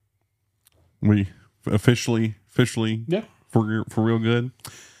We officially, Yeah. for real good.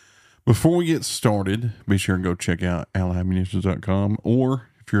 Before we get started, be sure and go check out allammunitions.com, or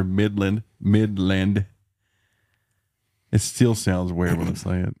if you're Midland, it still sounds weird when I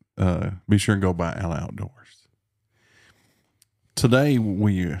say it. Be sure and go by All Outdoors. Today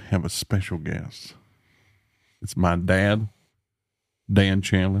we have a special guest. It's my dad, Dan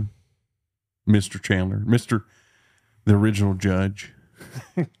Chandler, Mr. Chandler, the original judge.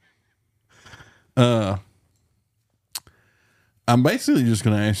 I'm basically just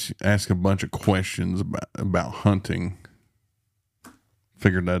going to ask a bunch of questions about hunting.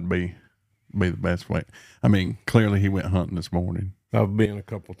 Figured that'd be the best way. I mean, clearly he went hunting this morning. I've been a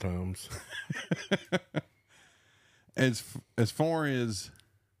couple times. As far as,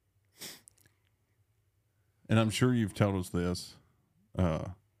 and I'm sure you've told us this,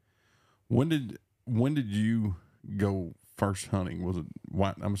 when did you go first hunting? Was it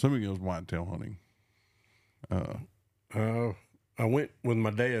white? I'm assuming it was whitetail hunting. I went with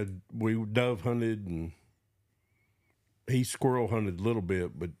my dad. We dove hunted and he squirrel hunted a little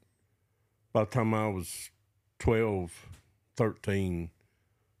bit, but by the time I was 12, 13,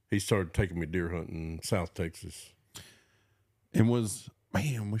 he started taking me deer hunting in South Texas. It was,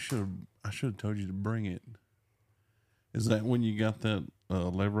 man, I should have told you to bring it. Is that when you got that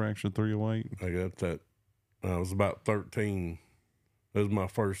lever action 308? I got that. I was about 13. That was my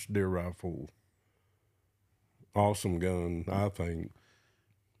first deer rifle. Awesome gun, I think.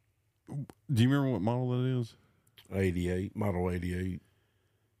 Do you remember what model that is? 88, model 88,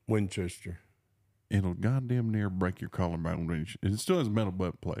 Winchester. It'll goddamn near break your collarbone. It still has a metal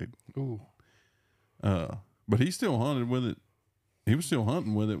butt plate. Ooh. But he still hunted with it. He was still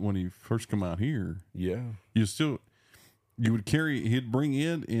hunting with it when he first come out here. Yeah. You would carry, he'd bring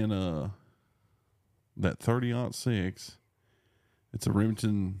it in that 30-06. It's a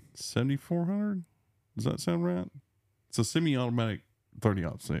Remington 7400. Does that sound right? It's a semi-automatic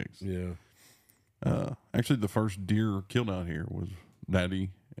 30-06. Yeah. Actually, the first deer killed out here was Daddy,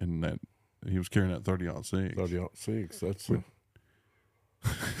 and that he was carrying that 30-06. 30-06.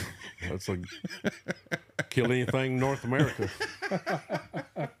 That's a kill anything in North America.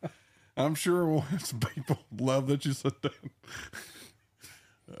 I'm sure some people love that you said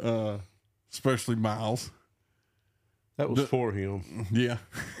that. Especially Miles. That was for him. Yeah.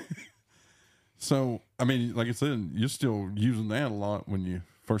 So, I mean, like I said, you're still using that a lot when you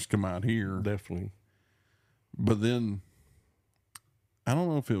first come out here. Definitely. But then, I don't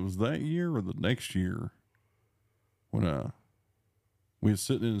know if it was that year or the next year when we were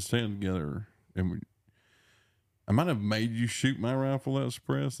sitting in the stand together, and I might have made you shoot my rifle out of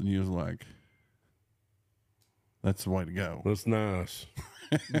suppress, and you was like, that's the way to go. That's nice.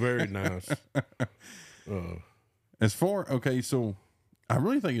 Very nice. Okay, so I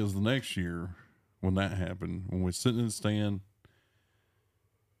really think it was the next year when that happened, when we were sitting in the stand,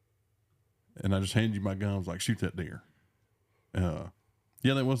 and I just handed you my gun. I was like, shoot that deer. Yeah,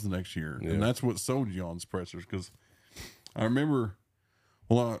 that was the next year. Yeah. And that's what sold you on suppressors, because I remember,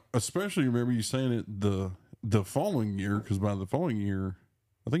 I especially remember you saying it the following year, because by the following year,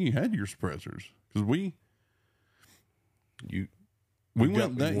 I think you had your suppressors, because we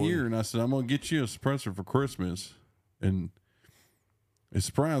went that year, and I said, I'm going to get you a suppressor for Christmas, and it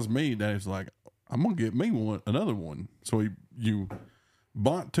surprised me that it's like, I'm going to get me another one. So you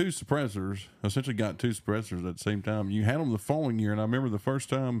bought two suppressors, essentially got two suppressors at the same time. You had them the following year, and I remember the first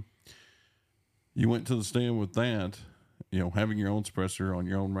time you went to the stand with that, having your own suppressor on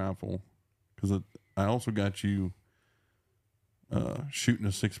your own rifle, because I also got you shooting a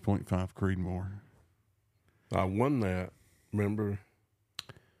 6.5 Creedmoor. I won that, remember?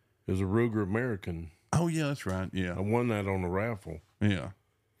 It was a Ruger American. Oh, yeah, that's right, yeah. I won that on a raffle. Yeah.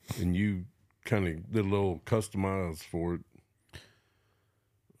 And you kind of did a little customized for it.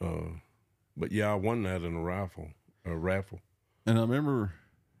 But yeah, I won that in a raffle. And I remember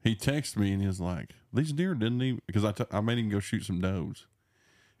he texted me and he was like, these deer didn't even, because I made him go shoot some does.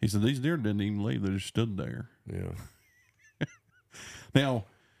 He said, these deer didn't even leave. They just stood there. Yeah. Now,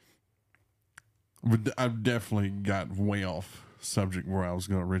 I definitely got way off subject where I was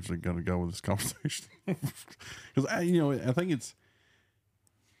originally going to go with this conversation. Because, I think it's,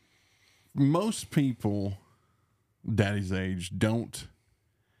 most people daddy's age don't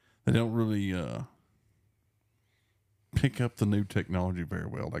really pick up the new technology very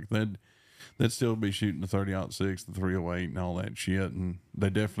well. Like they'd still be shooting the 30-06, the 308 and all that shit, and they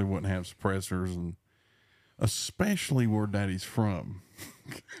definitely wouldn't have suppressors, and especially where daddy's from.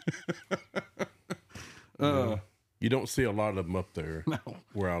 You don't see a lot of them up there. No.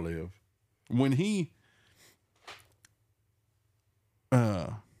 Where I live. When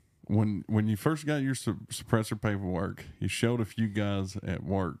when you first got your suppressor paperwork, you showed a few guys at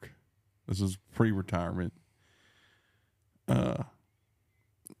work. This is pre-retirement.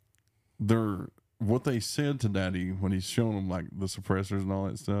 What they said to Daddy when he's showing them like the suppressors and all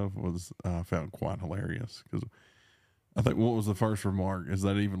that stuff was I found quite hilarious because I think what was the first remark? Is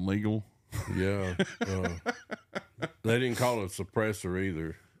that even legal? Yeah, they didn't call it a suppressor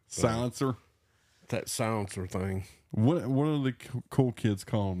either. Silencer. That silencer thing. What do the cool kids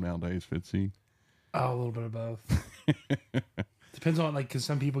call them nowadays, Fitzy? Oh, a little bit of both. Depends on because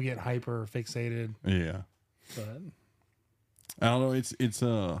some people get hyper fixated. Yeah, But I don't know. It's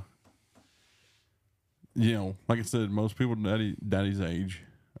like I said, most people Daddy's age,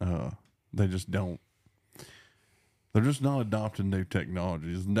 they just don't. They're just not adopting new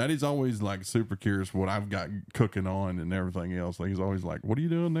technologies. And Daddy's always like super curious what I've got cooking on and everything else. Like he's always like, "What are you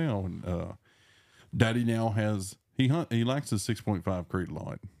doing now?" And Daddy now has he likes his 6.5 Creed a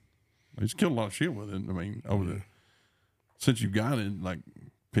lot. He's killed a lot of shit with it. I mean, since you got it, like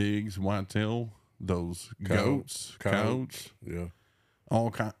pigs, whitetail, those goats, coyotes, yeah,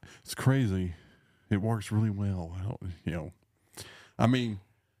 all kind. It's crazy. It works really well. I mean,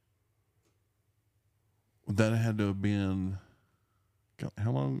 that had to have been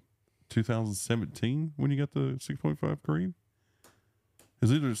how long? 2017 when you got the 6.5 Creed.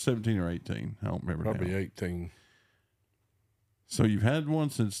 It's either 17 or 18. I don't remember. Probably now. 18. So you've had one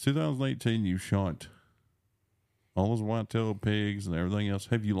since 2018. You shot all those whitetail pigs and everything else.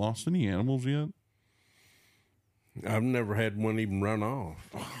 Have you lost any animals yet? I've never had one even run off.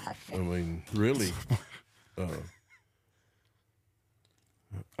 I mean, really.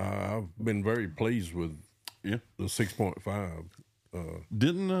 I've been very pleased with the 6.5.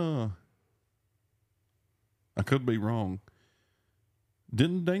 Didn't I could be wrong.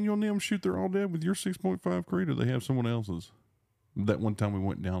 Didn't Daniel and them shoot their all dead with your 6.5 Creed, or they have someone else's? That one time we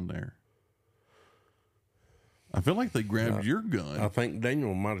went down there. I feel like they grabbed your gun. I think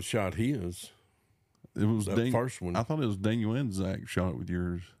Daniel might have shot his. It was that first one. I thought it was Daniel and Zach shot it with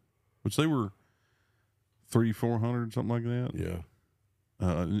yours, which they were 300-400, something like that.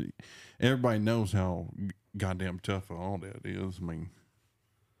 Yeah. Everybody knows how goddamn tough all that is. I mean,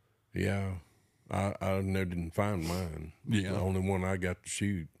 yeah, I never didn't find mine. Yeah, the only one I got to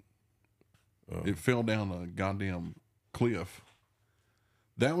shoot. It fell down a goddamn cliff.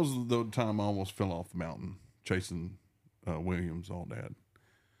 That was the time I almost fell off the mountain chasing Williams all that.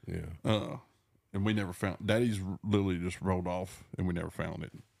 Yeah. And we never found. Daddy's literally just rolled off, and we never found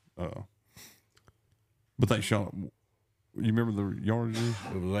it. But they shot it. You remember the yardage?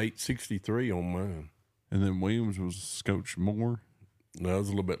 It was 863 on mine. And then Williams was scotched more. No, it was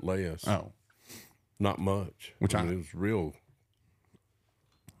a little bit less. Oh, not much. Which it was real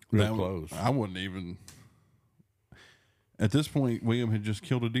close. I wouldn't even. At this point, William had just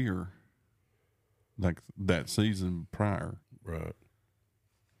killed a deer, like that season prior. Right.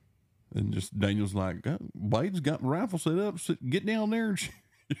 And just Daniel's like, Blade's got the rifle set up. Get down there and shoot.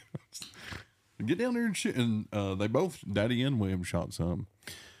 Get down there and shoot. And they both, Daddy and William, shot some.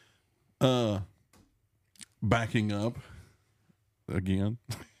 Backing up again.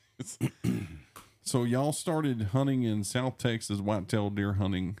 So y'all started hunting in South Texas, whitetail deer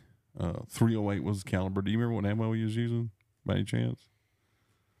hunting. 308 was the caliber. Do you remember what ammo you was using by any chance?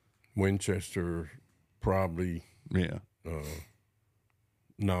 Winchester, probably. Yeah.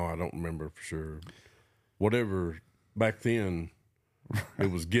 No, I don't remember for sure. Whatever, back then, it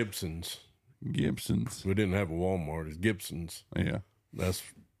was Gibson's. Gibson's. We didn't have a Walmart. It's Gibson's. Yeah. That's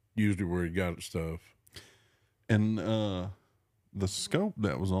usually where he got stuff. And the scope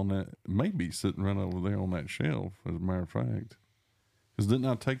that was on that may be sitting right over there on that shelf, as a matter of fact. Because didn't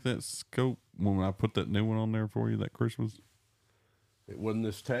I take that scope when I put that new one on there for you that Christmas? It wasn't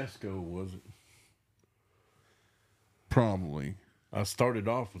this Tasco, was it? Probably. I started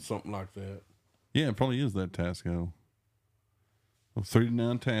off with something like that. Yeah, it probably is that Tasco. A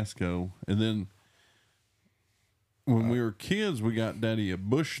 39 Tasco. And then when we were kids, we got Daddy a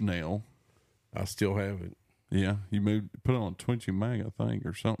Bushnell. I still have it. Yeah, you put it on 22 mag, I think,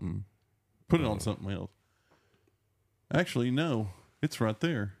 or something. Put it on something else. Actually, no, it's right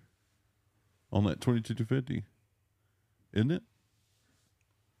there on that 22-250, isn't it?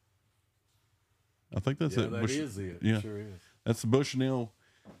 I think that's it. That is it. Yeah, It sure is. That's the Bushnell.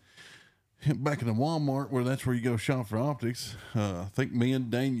 Back in the Walmart, where that's where you go shop for optics. I think me and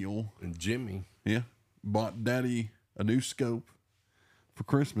Daniel and Jimmy, bought Daddy a new scope for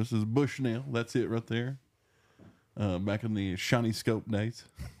Christmas. It's a Bushnell. That's it right there. Back in the shiny scope days.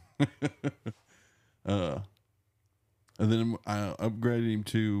 And then I upgraded him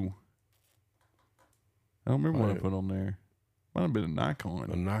to, I don't remember what I put on there. Might have been a Nikon.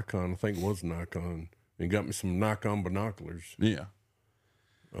 A Nikon, I think it was Nikon. And got me some Nikon binoculars. Yeah.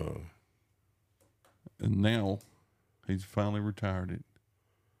 And now he's finally retired it.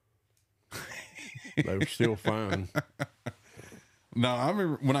 They were still fine. No, I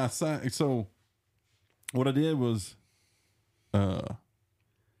remember when I signed. So what I did was,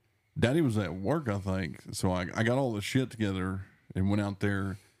 Daddy was at work, I think. So I got all the shit together and went out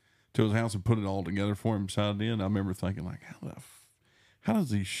there to his house and put it all together for him signed in. I remember thinking, like, how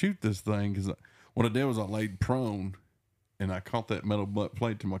does he shoot this thing? Because what I did was I laid prone and I caught that metal butt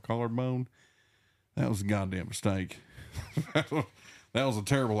plate to my collarbone. That was a goddamn mistake. That was a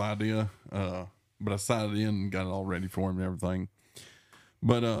terrible idea. But I signed it in and got it all ready for him and everything.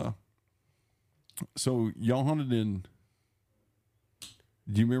 But so y'all hunted in.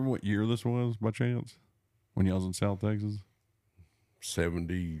 Do you remember what year this was by chance? When y'all was in South Texas?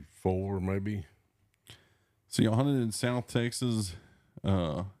 74, maybe. So y'all hunted in South Texas.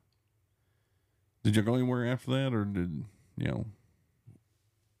 Did you go anywhere after that, or did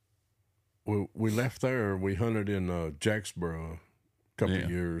Well, we left there. We hunted in Jacksboro a couple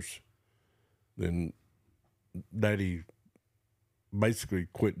of years. Then Daddy basically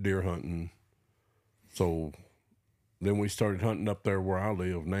quit deer hunting. So then we started hunting up there where I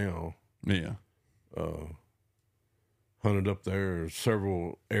live now. Yeah. Hunted up there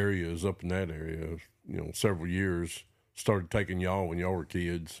several areas up in that area, several years. Started taking y'all when y'all were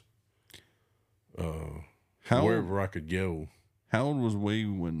kids. Wherever I could go. How old was we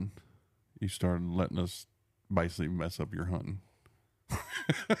when you started letting us basically mess up your hunting?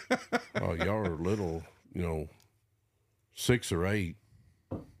 Oh, y'all were little, 6 or 8.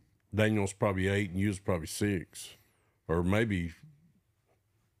 Daniel's probably 8 and you was probably 6. Or maybe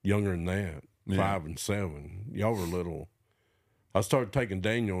younger than that, 5 and 7. Y'all were little. I started taking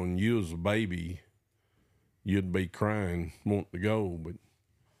Daniel and you as a baby, you'd be crying, wanting to go,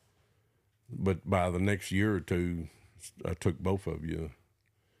 but by the next year or two, I took both of you.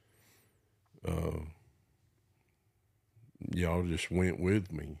 Y'all just went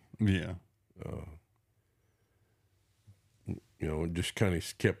with me. Yeah. It just kind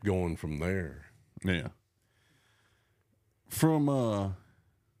of kept going from there. Yeah. From,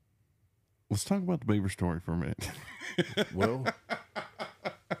 let's talk about the beaver story for a minute. Well,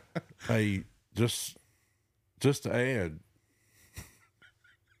 hey, just to add,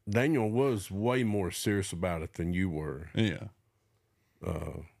 Daniel was way more serious about it than you were. Yeah.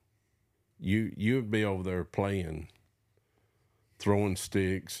 You'd be over there playing, throwing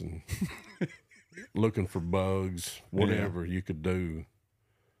sticks and looking for bugs, whatever you could do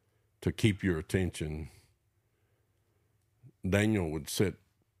to keep your attention. Daniel would sit,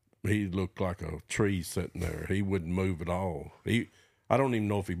 he looked like a tree sitting there. He wouldn't move at all. I don't even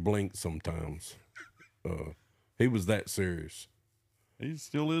know if he blinked sometimes. He was that serious. He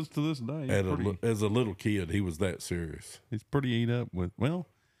still is to this day. As a little kid, he was that serious. He's pretty eat up with, well,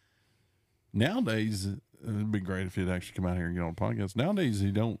 nowadays, it'd be great if he'd actually come out here and get on a podcast. Nowadays,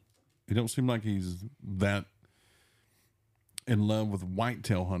 he don't seem like he's that in love with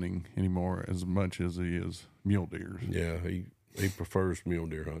whitetail hunting anymore as much as he is mule deer. Yeah, he prefers mule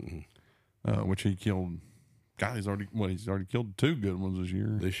deer hunting. Which he killed. God, he's already killed 2 good ones this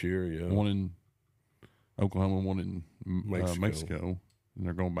year. This year, yeah. One in Oklahoma, one in Mexico. And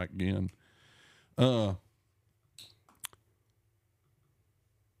they're going back again. Do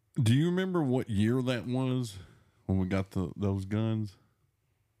you remember what year that was when we got those guns?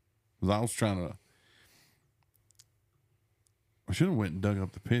 Because I was I should have went and dug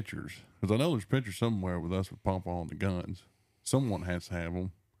up the pictures. Because I know there's pictures somewhere with us with Papa on the guns. Someone has to have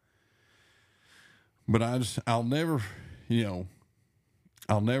them. But I'll never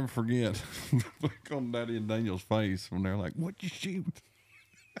forget look on Daddy and Daniel's face when they're like, "What'd you shoot?"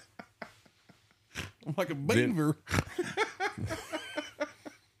 I'm like, a beaver.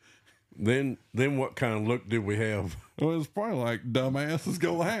 Then what kind of look did we have? Well, it was probably like, "Dumbass, let's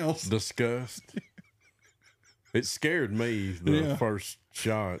go to the house." Disgust. It scared me, the first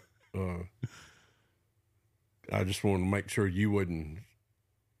shot. I just wanted to make sure you wouldn't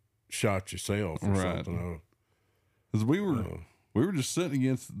shot yourself or something. Because we were just sitting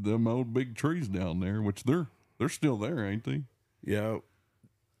against them old big trees down there, which they're still there, ain't they? Yeah.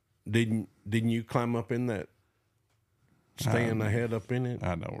 Didn't you climb up in that stand I had up in it?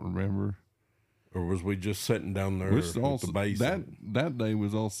 I don't remember. Or was we just sitting down there at the base? That day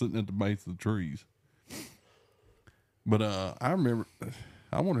was all sitting at the base of the trees. But I remember,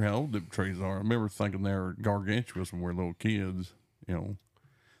 I wonder how old the trees are. I remember thinking they were gargantuous when we were little kids.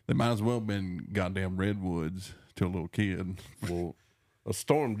 They might as well have been goddamn redwoods to a little kid. Well, a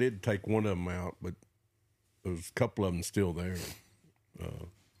storm did take one of them out, but There's a couple of them still there.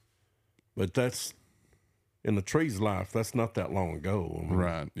 But that's, in the tree's life, that's not that long ago. I mean,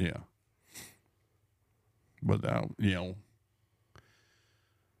 right, yeah. But,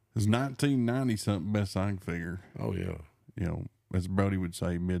 it's 1990 something, best I can figure. Oh, yeah. As Brody would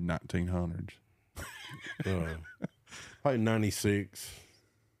say, mid-1900s. Probably 96.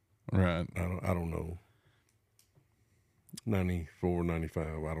 Right. I don't know. 94, 95,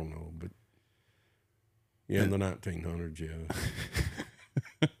 I don't know. But, yeah, in the 1900s,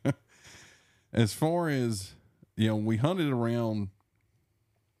 yeah. As far as, we hunted around,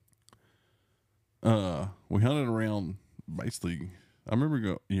 basically, I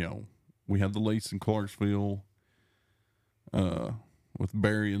remember we had the lease in Clarksville, with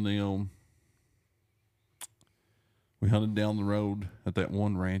Barry and them. We hunted down the road at that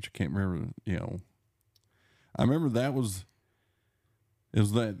one ranch. I can't remember, I remember it was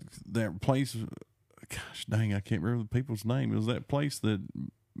that place, gosh dang, I can't remember the people's name. It was that place that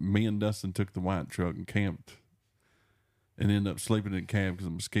me and Dustin took the white truck and camped and ended up sleeping in cab because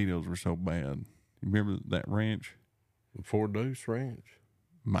the mosquitoes were so bad. You remember that ranch? The Four Deuce Ranch?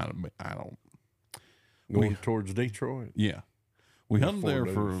 Might have been, I don't. Going towards Detroit? Yeah. We hunted there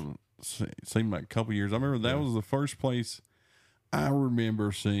Deuce. for, seemed like a couple years. I remember that was the first place I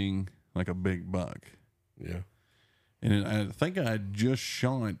remember seeing like a big buck. Yeah. And I think I had just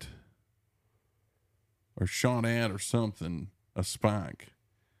shot at or something, a spike.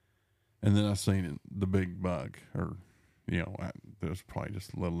 And then I seen it, the big buck, or, it was probably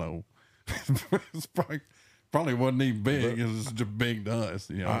just a little low. It's probably wasn't even big. It was just big to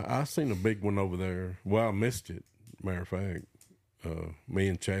us, I seen a big one over there. Well, I missed it, matter of fact. Me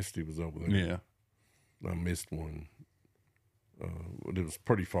and Chastity was over there. Yeah. I missed one. It was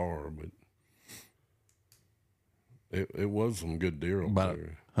pretty far, but it was some good deer over About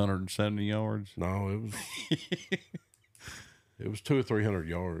there. 170 yards. No, it was 200 or 300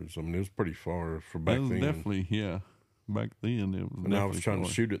 yards. I mean, it was pretty far for back That was then. definitely, yeah. Back then, it was. And I was trying to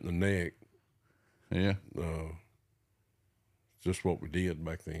shoot it in the neck. Yeah. Just what we did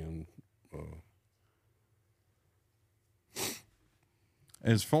back then.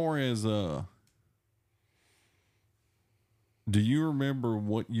 As far as do you remember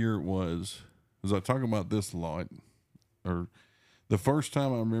what year it was? Because I talk about this a lot. Or the first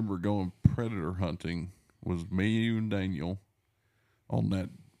time I remember going predator hunting was me, you, and Daniel on that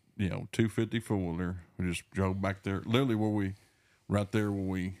 250 4-wheeler. We just drove back there, literally right there where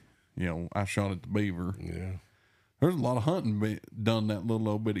we I shot at the beaver. Yeah. There's a lot of hunting done that little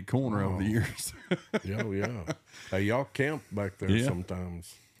old bitty corner over the years. Yeah. Hey, y'all camped back there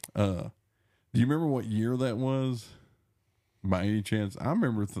sometimes. Do you remember what year that was? By any chance? I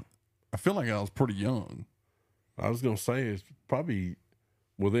remember. I feel like I was pretty young. I was going to say it's probably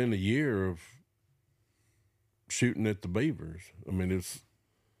within a year of shooting at the beavers. I mean, it's.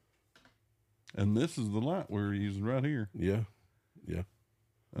 And this is the light we're using right here. Yeah.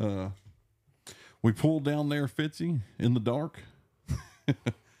 We pulled down there, Fitzy, in the dark.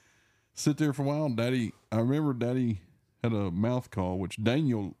 Sit there for a while. I remember Daddy had a mouth call, which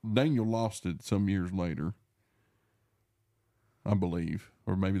Daniel lost it some years later, I believe.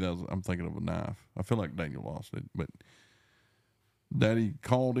 Or maybe I'm thinking of a knife. I feel like Daniel lost it. But Daddy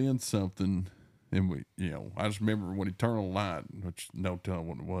called in something, and I just remember when he turned on the light, which no telling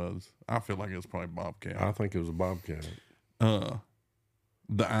what it was. I feel like it was probably bobcat. I think it was a bobcat.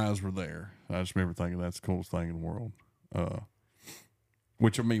 The eyes were there. I just remember thinking that's the coolest thing in the world.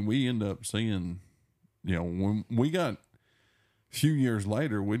 Which, I mean, we end up seeing, when we got a few years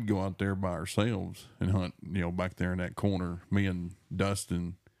later, we'd go out there by ourselves and hunt, back there in that corner. Me and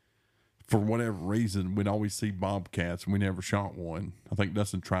Dustin, for whatever reason, we'd always see bobcats, and we never shot one. I think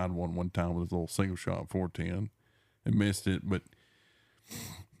Dustin tried one time with his little single shot 410 and missed it, but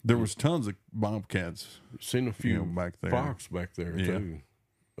there was tons of bobcats. Seen a few back there. fox back there too.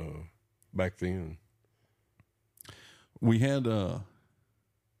 Back then, we had.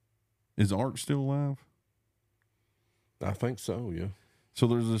 Is Art still alive? I think so. Yeah. So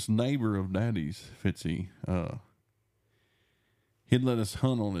there's this neighbor of Daddy's, Fitzy. He'd let us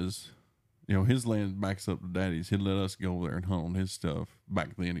hunt on his. His land backs up to Daddy's. He'd let us go there and hunt on his stuff.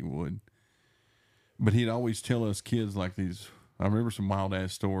 Back then he would. But he'd always tell us kids like these. I remember some wild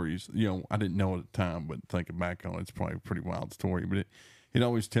ass stories. I didn't know at the time, but thinking back on it, it's probably a pretty wild story. But he'd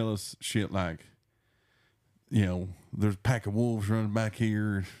always tell us shit like, there's a pack of wolves running back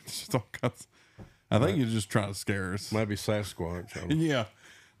here. Just all kinds. I think he was just trying to scare us. Maybe Sasquatch. Yeah.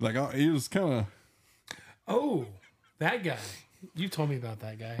 Like, he was kind of. Oh, that guy. You told me about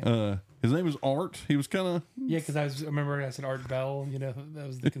that guy. His name was Art. He was kind of. Yeah, because I remember I said Art Bell. That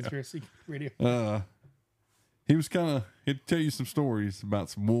was the conspiracy radio. he was kind of, he'd tell you some stories about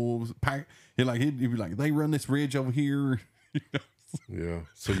some wolves. He'd be like, they run this ridge over here. Yeah.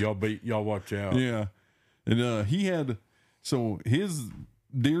 So y'all watch out. Yeah. And he had, so his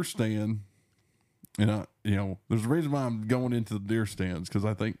deer stand, and there's a reason why I'm going into the deer stands, because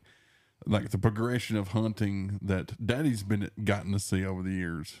I think like the progression of hunting that Daddy's gotten to see over the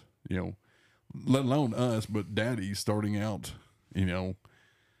years, let alone us, but Daddy starting out,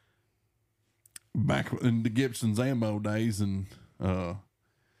 back in the Gibson's ammo days, and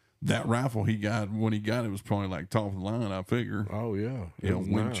that rifle he got when he got it was probably like top of the line, I figure. Oh yeah,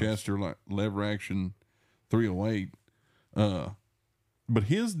 Winchester, like lever action 308. But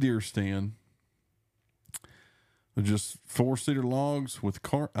his deer stand was just 4-seater logs with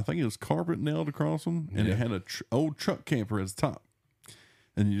I think it was carpet nailed across them, and it had a old truck camper at the top,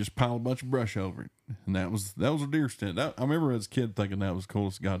 and you just pile a bunch of brush over it, and that was a deer stand. I remember as a kid thinking that was the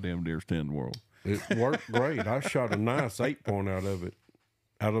coolest goddamn deer stand in the world. It worked great. I shot a nice 8-point out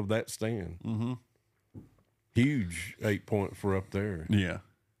of that stand. Mm-hmm. Huge 8-point for up there. Yeah.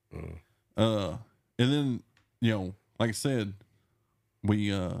 And then, like I said,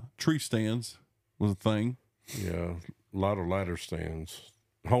 we tree stands was a thing. Yeah, a lot of ladder stands,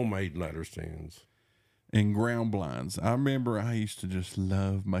 homemade ladder stands, and ground blinds. I remember I used to just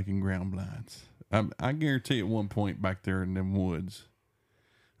love making ground blinds. I guarantee at one point back there in them woods,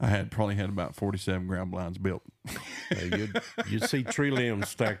 I probably had about 47 ground blinds built. Hey, you'd see tree limbs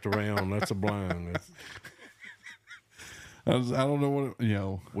stacked around. That's a blind. I don't know what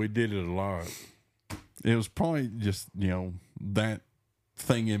we did it a lot. It was probably just that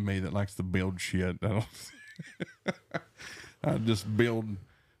thing in me that likes to build shit. I just build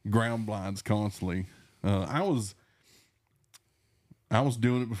ground blinds constantly. I was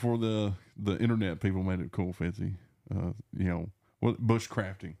doing it before the internet people made it cool, Fitzy.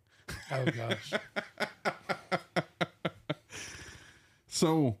 Bushcrafting. Oh gosh.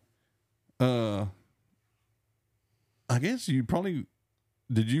 So, I guess did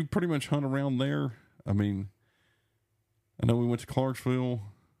you pretty much hunt around there? I mean, I know we went to Clarksville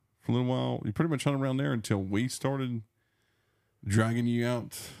for a little while. You pretty much hunt around there until we started dragging you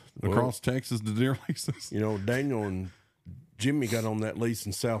out across Texas to deer leases. Daniel and Jimmy got on that lease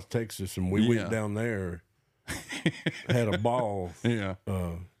in South Texas, and we went down there, had a ball. Yeah.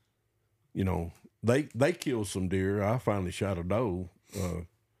 They killed some deer. I finally shot a doe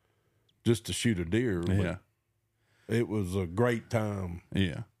just to shoot a deer. Yeah. It was a great time.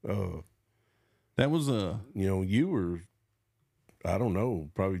 Yeah. That was you were, I don't know,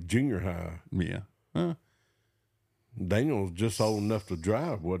 probably junior high. Yeah. Daniel was just old enough to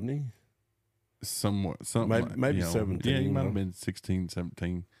drive, wasn't he? Somewhat. Maybe 17. Yeah, he might have been 16,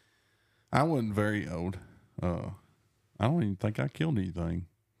 17. I wasn't very old. I don't even think I killed anything.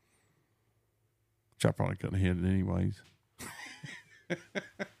 Which I probably couldn't have hit it anyways.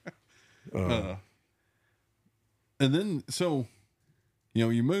 And then, so,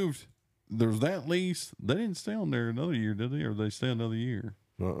 you moved. There's that lease. They didn't stay on there another year, did they? Or they stay another year?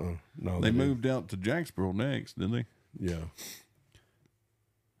 No. They moved out to Jacksboro next, didn't they? Yeah.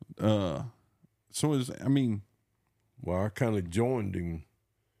 So well, I kind of joined him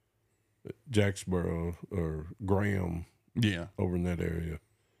at Jacksboro or Graham. Yeah. Over in that area.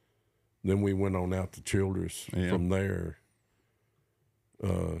 Then we went on out to Childress. Yeah. From there.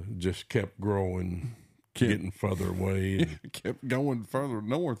 Just kept growing. Getting further away. Kept going further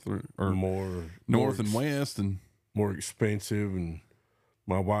north or more north and west and more expensive. And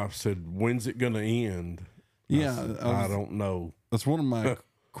my wife said, "When's it going to end?" Yeah. I said, I don't know. That's one of my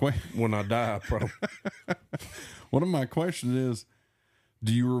questions. When I die, probably. One of my questions is,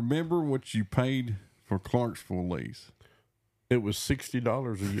 do you remember what you paid for Clarksville lease? It was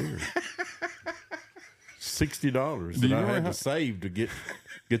 $60 a year. $60 that I had to save to get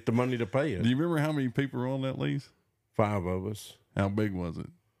the money to pay it. Do you remember how many people were on that lease? 5 of us. How big was it?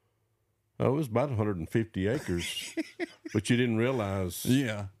 Oh, it was about 150 acres, but you didn't realize.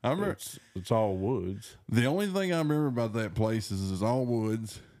 Yeah, I remember. It's all woods. The only thing I remember about that place is all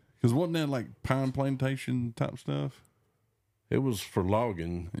woods. Because wasn't that like pine plantation type stuff? It was for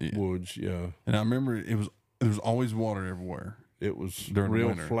logging woods, yeah. And I remember there was always water everywhere. It was during real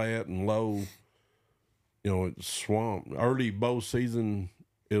winter. Flat and low. It's swamp. Early bow season,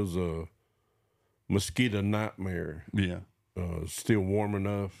 it was a mosquito nightmare. Yeah. Still warm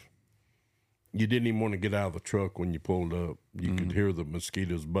enough. You didn't even want to get out of the truck when you pulled up. You could hear the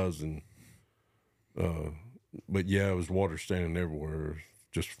mosquitoes buzzing. But yeah, it was water standing everywhere,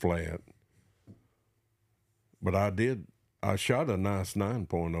 just flat. But I shot a nice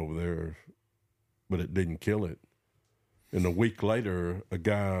 9-point over there, but it didn't kill it. And a week later, a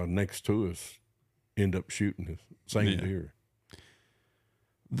guy next to us end up shooting the same Yeah. deer.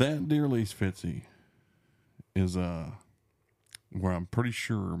 That deer lease, Fitzy, is where I'm pretty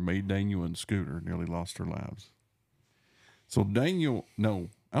sure May, Daniel, and Scooter nearly lost their lives. So Daniel, no,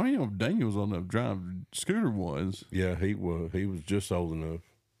 I don't even know if Daniel was on the drive. Scooter was. Yeah, he was. He was just old enough.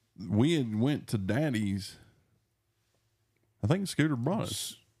 We had went to Daddy's. I think Scooter brought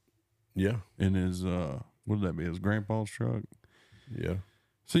us Yeah, in his what would that be? His grandpa's truck. yeah.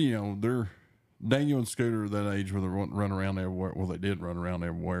 So they're Daniel and Scooter that age where they run around everywhere. Well, they did run around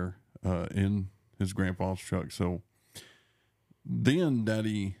everywhere in his grandpa's truck. So then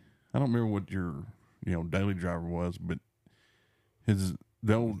Daddy, I don't remember what your daily driver was, but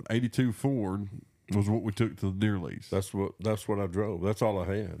the old '82 Ford was what we took to the deer lease. That's what I drove. That's all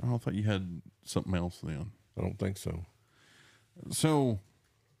I had. I thought you had something else then. I don't think so. So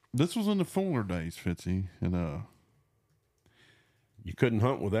this was in the Fuller days, Fitzy, and You couldn't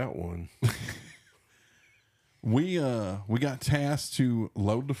hunt without one. we got tasked to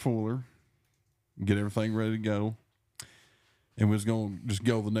load the Fuller, get everything ready to go, and we was going to just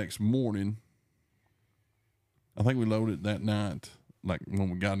go the next morning. I think we loaded that night, like when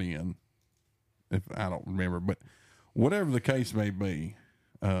we got in. If I don't remember, but whatever the case may be,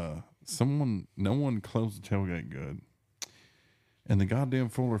 no one closed the tailgate good, and the goddamn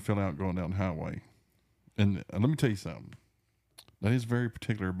Fuller fell out going down the highway. And let me tell you something. That is very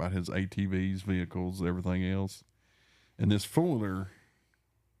particular about his ATVs, vehicles, everything else. And this Fuller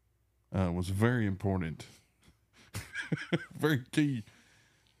was very important, very key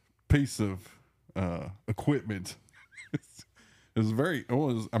piece of equipment. It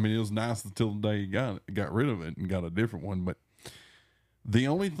was nice until the day he got rid of it and got a different one. But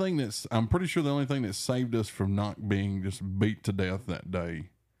I'm pretty sure the only thing that saved us from not being just beat to death that day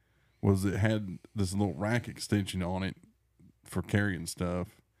was it had this little rack extension on it for carrying stuff.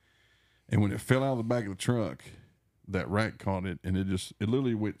 And when it fell out of the back of the truck, that rack caught it, and it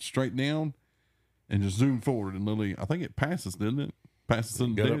literally went straight down and just zoomed forward. And literally, I think it passed us, didn't it? Passed us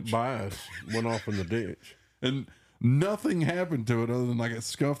in the Got ditch. up by us, went off in the ditch. And nothing happened to it other than like it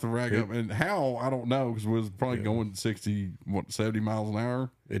scuffed the rack up. And how, I don't know, because we was probably going 70 miles an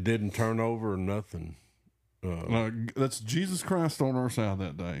hour. It didn't turn over or nothing. That's Jesus Christ on our side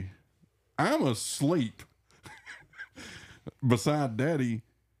that day. I'm asleep beside Daddy.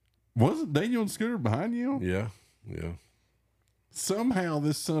 Wasn't Daniel and Scooter behind you? Yeah, yeah. Somehow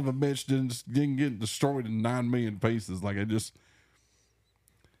this son of a bitch didn't get destroyed in 9 million pieces. And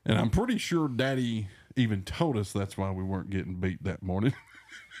I'm pretty sure Daddy even told us that's why we weren't getting beat that morning.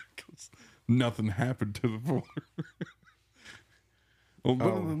 'Cause nothing happened to the Fuller. Well,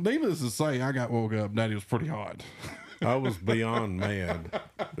 but needless to say, I got woke up. Daddy was pretty hot. I was beyond mad,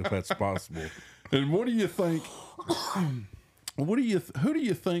 if that's possible. And what do you think? Who do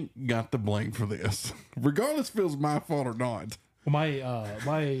you think got the blame for this? Regardless if it was my fault or not. Well,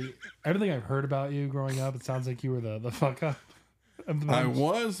 my everything I've heard about you growing up, it sounds like you were the fuck up. I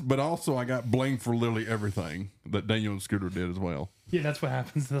was, but also I got blamed for literally everything that Daniel and Scooter did as well. Yeah, that's what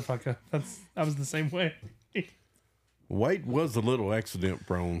happens to the fuck up. I was the same way. Wade was a little accident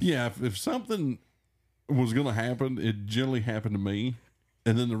prone. Yeah, if something was going to happen, it generally happened to me.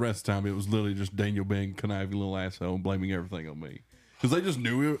 And then the rest of the time, it was literally just Daniel being conniving little asshole, blaming everything on me. Because they just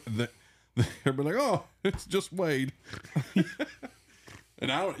knew it. They'd be like, oh, it's just Wade.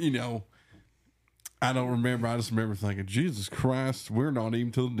 And I don't remember. I just remember thinking, Jesus Christ, we're not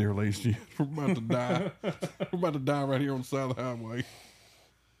even to the deer lease yet. We're about to die. We're about to die right here on the side of the highway.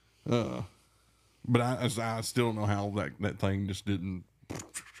 But I still don't know how that thing just didn't.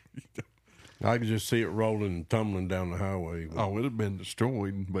 I could just see it rolling and tumbling down the highway. Oh, it'd have been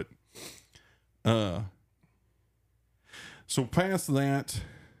destroyed. But so past that,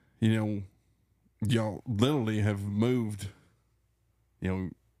 y'all literally have moved.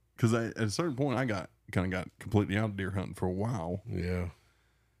 Because at a certain point, I got completely out of deer hunting for a while. Yeah.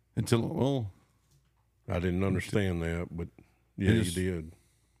 Until I didn't understand that, but yeah, you did.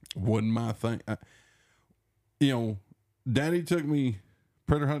 Wasn't my thing. Daddy took me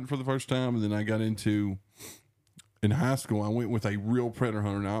predator hunting for the first time, and then I got into in high school. I went with a real predator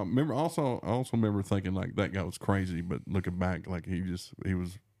hunter. Now, I also remember thinking like that guy was crazy, but looking back, like he was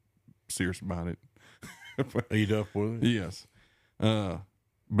serious about it. Eat up with it. Yes.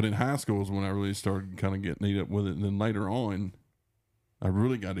 But in high school is when I really started kind of getting eat up with it. And then later on, I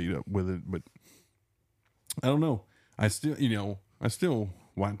really got eat up with it. But I don't know. I still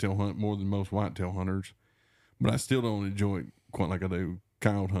whitetail hunt more than most whitetail hunters, but I still don't enjoy it quite like I do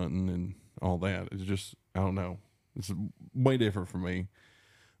coyote hunting and all that. It's just, I don't know. It's way different for me.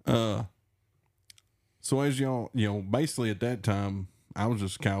 So as y'all, basically at that time, I was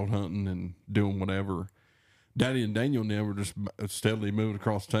just cow hunting and doing whatever. Daddy and Daniel never just steadily moved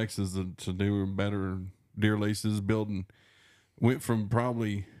across Texas to do better deer leases, building. Went from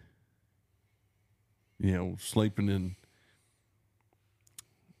probably, sleeping in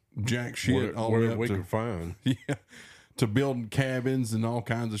jack shit all the way up we to could find. yeah, to building cabins and all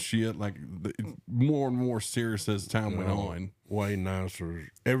kinds of shit. Like more and more serious as time went on. Way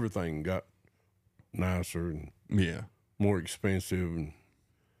nicer. Everything got nicer and more expensive. And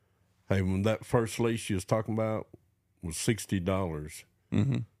hey, when that first lease you was talking about was $60,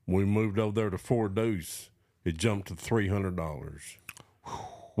 mm-hmm. When we moved over there to Fort Deuce, it jumped to $300.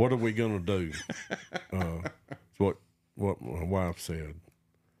 What are we gonna do? It's what my wife said.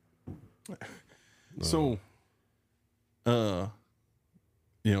 So,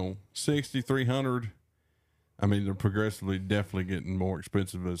 6,300. I mean, they're progressively definitely getting more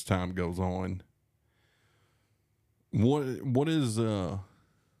expensive as time goes on. What is I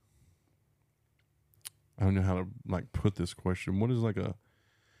don't know how to put this question. What is a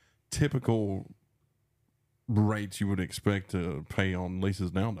typical rates you would expect to pay on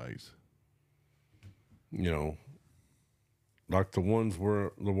leases nowadays? Like the one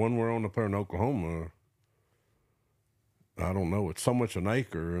we're on up there in Oklahoma. I don't know. It's so much an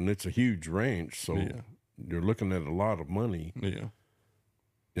acre, and it's a huge ranch, so you're looking at a lot of money. Yeah.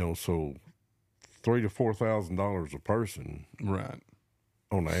 So $3,000 to $4,000 a person, right?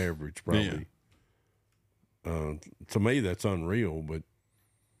 On average, probably. Yeah. To me, that's unreal, but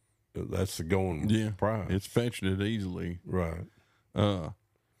that's the going price. It's fetching it easily, right? The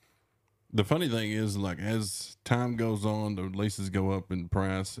funny thing is, as time goes on, the leases go up in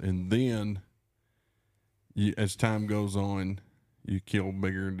price, and then as time goes on, you kill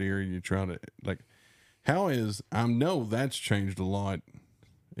bigger deer and you try to I know that's changed a lot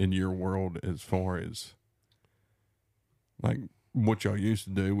in your world as far as what y'all used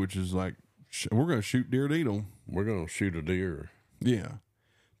to do, which is we're going to shoot deer to eat them. We're going to shoot a deer. Yeah.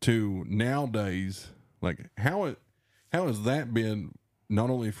 To nowadays, how has that been not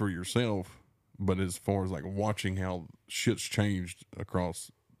only for yourself, but as far as watching how shit's changed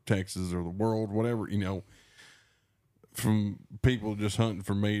across Texas or the world, whatever, from people just hunting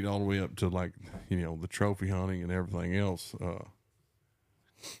for meat all the way up to the trophy hunting and everything else.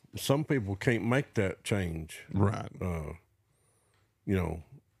 Some people can't make that change. Right.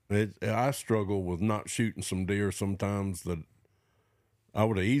 I struggle with not shooting some deer sometimes that I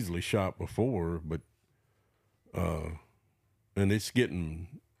would have easily shot before, but, and it's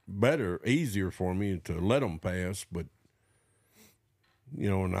getting easier for me to let them pass, but,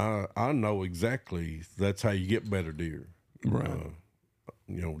 and I know exactly that's how you get better deer. Right.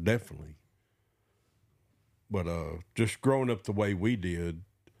 Definitely. But, just growing up the way we did,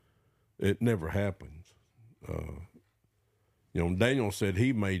 it never happened. Daniel said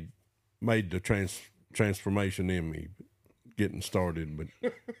he made the transformation in me getting started, but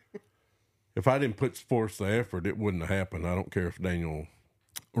if I didn't put forth the effort, it wouldn't have happened. I don't care if Daniel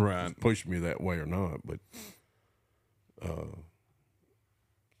pushed me that way or not, but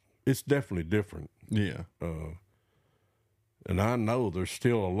it's definitely different. Yeah. And I know there's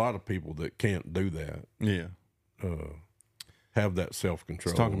still a lot of people that can't do that. Yeah. Have that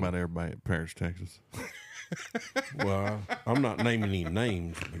self-control. Let's talk about everybody at Paris, Texas. Well, I'm not naming any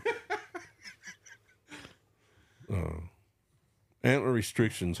names, but antler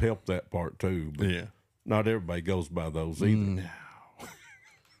restrictions help that part too. But not everybody goes by those either.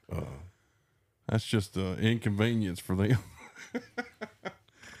 No. That's just an inconvenience for them.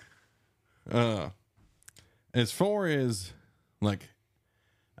 As far as I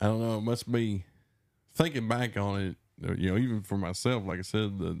don't know, it must be thinking back on it, even for myself, like I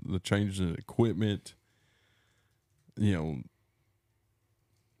said, the changes in equipment, when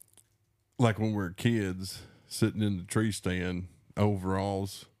we were kids sitting in the tree stand,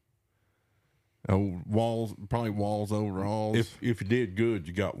 overalls, probably walls, overalls. If you did good,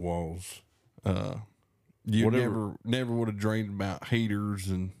 you got walls. You never would have dreamed about heaters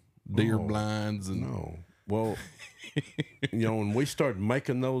and deer blinds and no. Well, when we started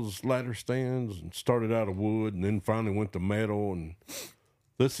making those ladder stands and started out of wood and then finally went to metal, and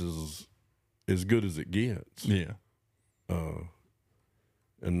this is as good as it gets. Yeah.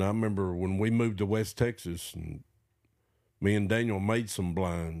 And I remember when we moved to West Texas, and me and Daniel made some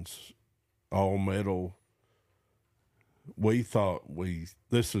blinds, all metal. We thought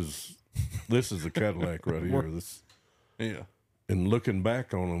this is a Cadillac right here. And looking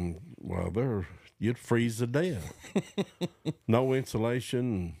back on them, well, you'd freeze to death. No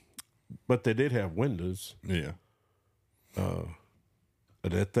insulation, but they did have windows. Yeah.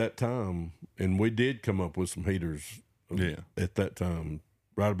 But at that time, and we did come up with some heaters at that time,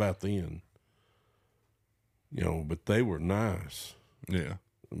 right about then. But they were nice. Yeah.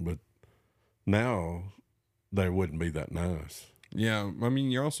 But now they wouldn't be that nice. Yeah. I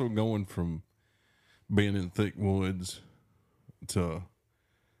mean, you're also going from being in thick woods to,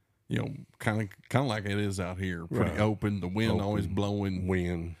 kind of like it is out here. Pretty open. The wind always blowing.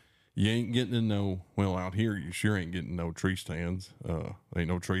 Wind. You ain't getting out here, you sure ain't getting no tree stands. Ain't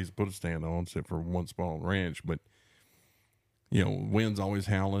no trees to put a stand on except for one spot on the ranch. But, wind's always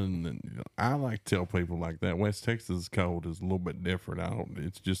howling. And I like to tell people like that, West Texas cold is a little bit different.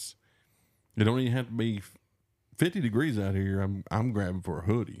 It don't even have to be 50 degrees out here. I'm grabbing for a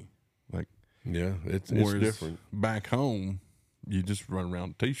hoodie. Like, yeah, it's different. Back home, you just run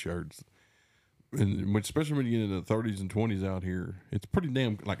around in T-shirts. And especially when you get into the 30s and 20s out here, it's pretty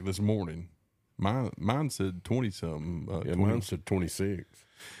damn, like this morning. Mine said 20-something. Mine said 26.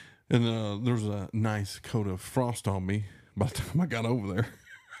 And there was a nice coat of frost on me by the time I got over there.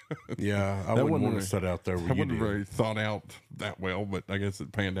 Yeah, I wouldn't want to sit out there with you. I wasn't very thought out that well, but I guess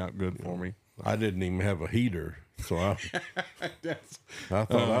it panned out good for me. I didn't even have a heater, so I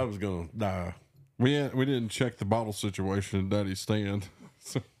thought I was going to die. We didn't check the bottle situation in Daddy's stand.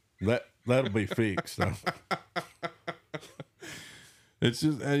 So. That'll be fixed. It's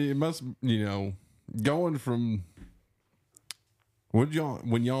just, it must, going from, when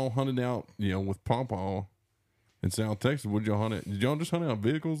y'all hunted out, with Pawpaw in South Texas, did y'all just hunt out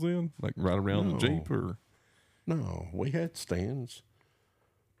vehicles then? Like right around the Jeep or? No, we had stands.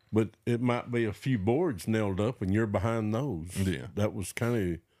 But it might be a few boards nailed up and you're behind those. Yeah. That was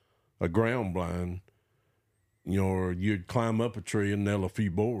kind of a ground blind. Or you'd climb up a tree and nail a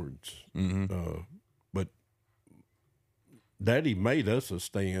few boards. Mm-hmm. But Daddy made us a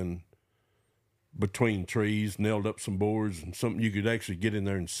stand between trees, nailed up some boards and something you could actually get in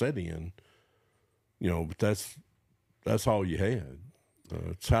there and sit in. But that's all you had.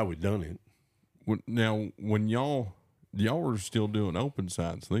 It's how we done it. Now, when y'all were still doing open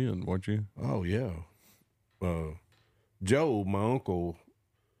sights then, weren't you? Oh, yeah. Joe, my uncle,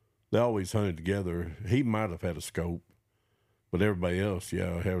 they always hunted together. He might have had a scope, but everybody else,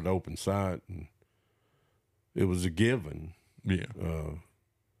 had an open sight, and it was a given. Yeah.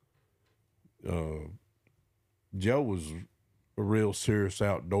 Joe was a real serious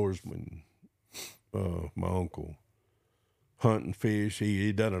outdoorsman. My uncle, hunt and fish,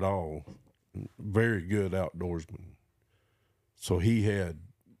 he done it all. Very good outdoorsman. So he had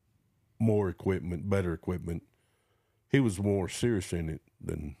more equipment, better equipment. He was more serious in it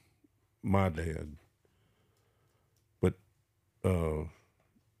than my dad. But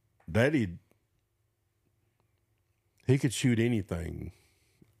Daddy, he could shoot anything,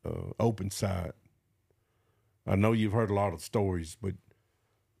 open sight. I know you've heard a lot of stories, but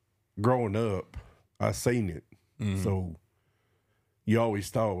growing up, I seen it. Mm-hmm. So you always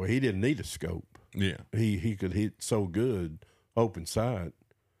thought, well, he didn't need a scope. Yeah. He could hit so good, open sight.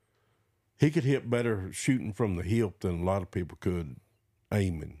 He could hit better shooting from the hip than a lot of people could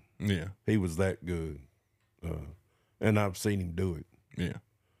aiming. Yeah. He was that good. And I've seen him do it. Yeah.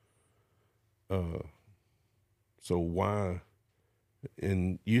 So why?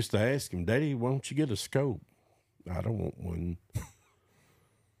 And used to ask him, Daddy, why don't you get a scope? I don't want one.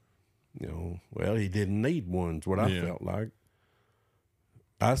 Well, he didn't need one, is what I felt like.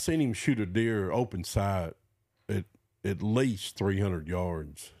 I seen him shoot a deer open sight at least 300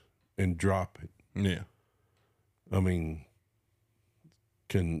 yards and drop it. Yeah. I mean,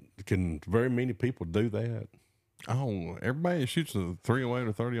 can very many people do that? Oh, everybody that shoots a 308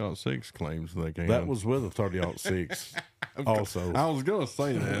 or 30-06 claims they can. That was with a 30-06 also. I was going to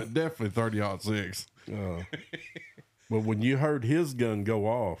say that. Definitely 30-06. But when you heard his gun go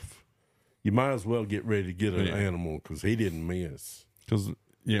off, you might as well get ready to get an animal because he didn't miss. Because,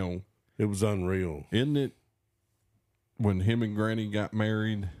 it was unreal. Isn't it when him and Granny got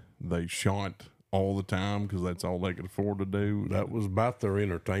married, they shot all the time because that's all they could afford to do? That was about their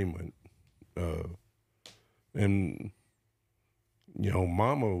entertainment. And,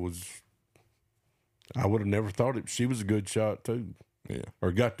 Mama was, I would have never thought it. She was a good shot too. Yeah.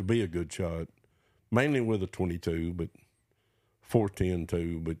 Or got to be a good shot. Mainly with a 22, but 410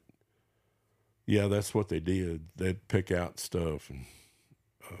 too. But yeah, that's what they did. They'd pick out stuff and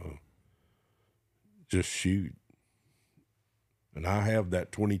just shoot. And I have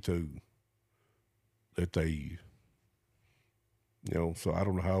that 22 that they, so I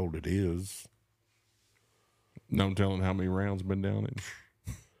don't know how old it is. No telling how many rounds been down it.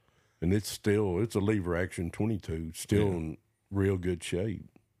 And it's a lever action 22, still in real good shape.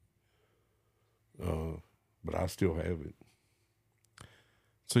 But I still have it.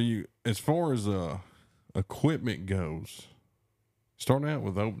 So as far as equipment goes, starting out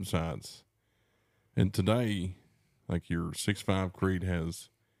with open sights, and today, like your 6.5 Creed has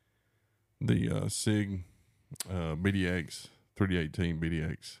the SIG BDX 3018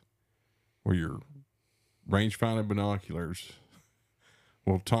 BDX, where your rangefinder binoculars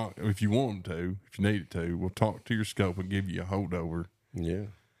will talk if you want them to, if you need it to. We'll talk to your scope and give you a holdover. Yeah,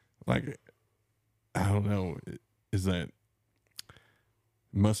 like I don't know, is that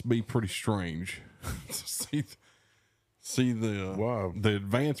must be pretty strange to see the wow. the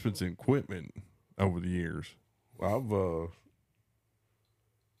advancements in equipment over the years. I've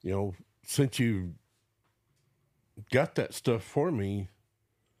since you got that stuff for me,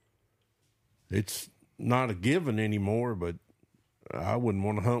 it's not a given anymore, but I wouldn't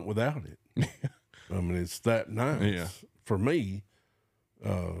want to hunt without it. I mean, it's that nice for me.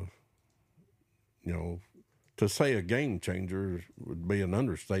 To say a game changer would be an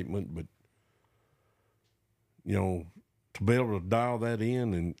understatement, but to be able to dial that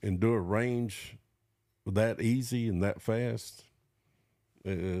in and do a range that easy and that fast,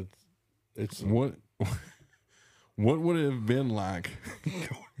 it's what would it have been like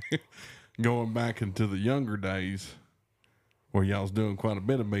going back into the younger days where y'all was doing quite a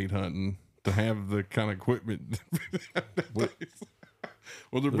bit of meat hunting to have the kind of equipment?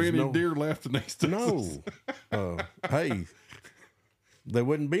 Will there be any deer left in these days? No. Hey, there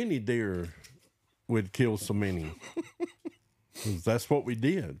wouldn't be any deer. We'd kill so many. 'Cause that's what we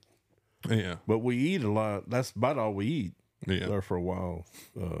did. Yeah. But we eat a lot. That's about all we eat there for a while.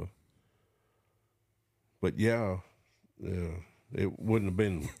 But it wouldn't have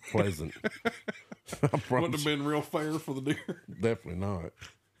been pleasant. Wouldn't have been real fair for the deer. Definitely not.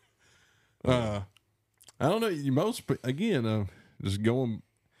 I don't know. Just going.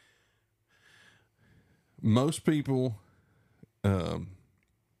 Most people, I'm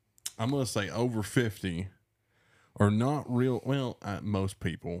going to say over 50, are not real. Well, most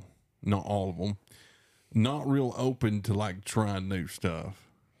people, not all of them, not real open to like trying new stuff.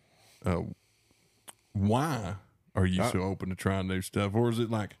 Why are you so open to trying new stuff? Or is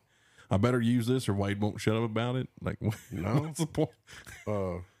it like, I better use this or Wade won't shut up about it? Like, what's the point?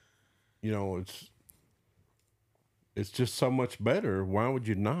 It's just so much better. Why would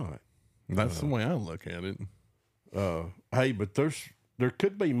you not? That's the way I look at it. Hey, but there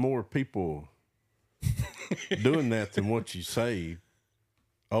could be more people doing that than what you say,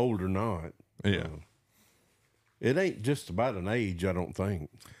 old or not. Yeah. It ain't just about an age, I don't think.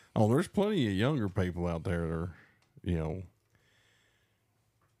 Oh, there's plenty of younger people out there that are, you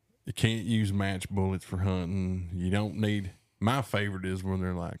can't use match bullets for hunting. You don't need. My favorite is when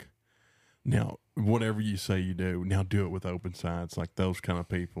they're like, now, whatever you say you do, now do it with open sights, like those kind of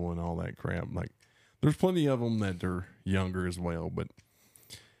people and all that crap. Like, there's plenty of them that are younger as well, but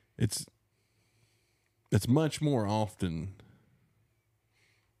it's much more often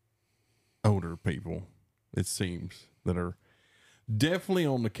older people, it seems, that are definitely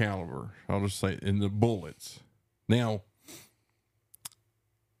on the caliber. I'll just say in the bullets. Now,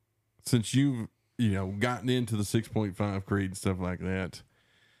 since you've gotten into the 6.5 Creed and stuff like that,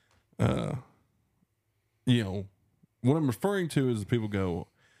 what I'm referring to is people go,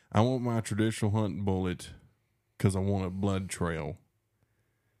 I want my traditional hunting bullet because I want a blood trail.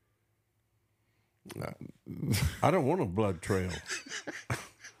 I don't want a blood trail.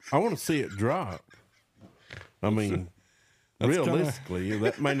 I want to see it drop. I mean, realistically,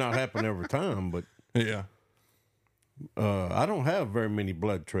 that may not happen every time, but yeah, I don't have very many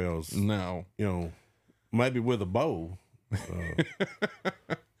blood trails. No, maybe with a bow.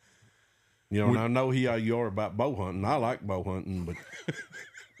 And I know how you are about bow hunting. I like bow hunting,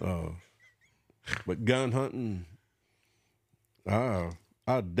 but gun hunting, I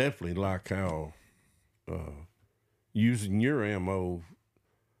definitely like how using your ammo.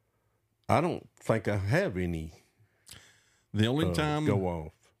 I don't think I have any. The only time go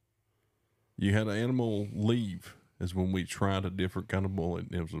off, you had an animal leave is when we tried a different kind of bullet.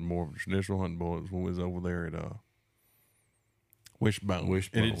 It was more of a traditional hunting bullet. It was when we was over there at Wishbone.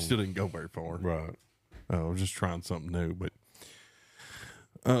 And it still didn't go very far. Right. I was just trying something new, but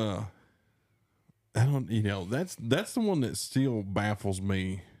I don't, that's the one that still baffles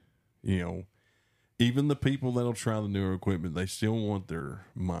me. Even the people that'll try the newer equipment, they still want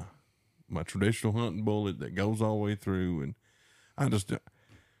my traditional hunting bullet that goes all the way through, and I don't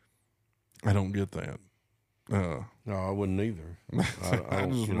get that. No, I wouldn't either.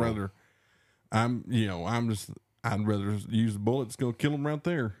 I'd rather use the bullet that's going to kill them right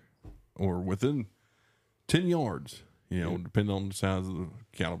there or within 10 yards, depending on the size of the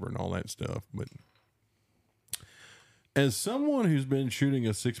caliber and all that stuff. But as someone who's been shooting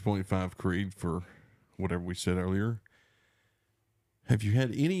a 6.5 Creed for whatever we said earlier. Have you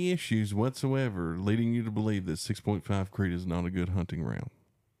had any issues whatsoever leading you to believe that 6.5 Crete is not a good hunting round?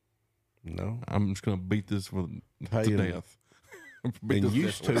 No. I'm just going to beat this to death. And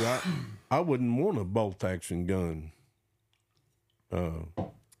used to, I wouldn't want a bolt action gun.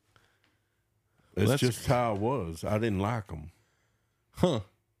 It's just how I was. I didn't like them. Huh.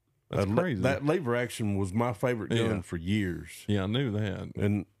 That's crazy. That lever action was my favorite gun for years. Yeah, I knew that.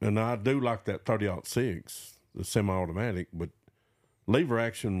 And I do like that 30-06, the semi-automatic, but lever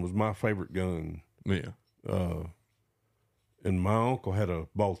action was my favorite gun. Yeah. And my uncle had a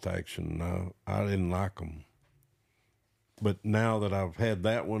bolt action. I didn't like them. But now that I've had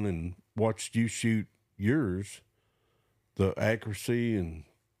that one and watched you shoot yours, the accuracy and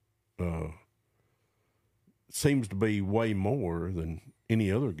seems to be way more than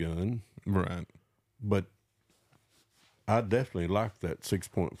any other gun. Right. But I definitely like that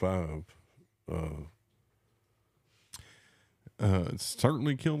 6.5. It's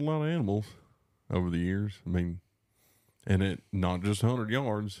certainly killed a lot of animals over the years. I mean, and it not just 100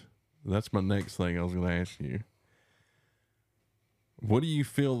 yards. That's my next thing I was going to ask you. What do you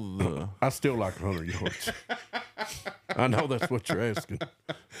feel I still like 100 yards. I know that's what you're asking.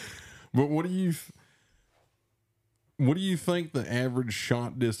 But what do you think the average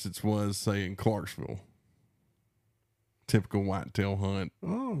shot distance was, say, in Clarksville? Typical whitetail hunt.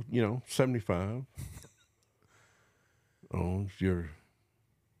 Oh, 75. Oh, you're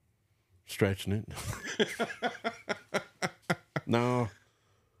stretching it. No,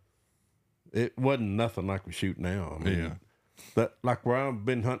 it wasn't nothing like we shoot now. I mean, that like where I've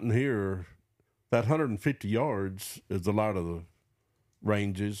been hunting here, that 150 yards is a lot of the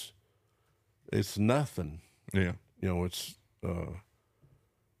ranges. It's nothing. Yeah. It's,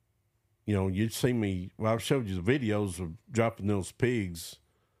 you'd see me, well, I've showed you the videos of dropping those pigs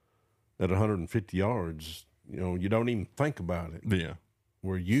at 150 yards. You don't even think about it. Yeah.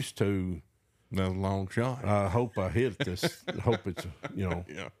 We're used to. That's a long shot. I hope I hit this. Hope it's,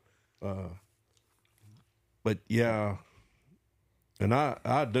 Yeah. But yeah. And I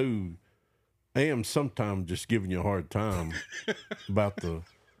am sometimes just giving you a hard time about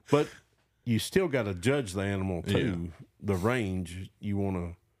but you still got to judge the animal too. Yeah. The range, you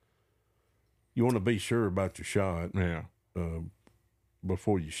want to be sure about your shot. Yeah.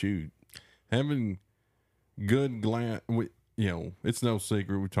 Before you shoot. Having good glass, it's no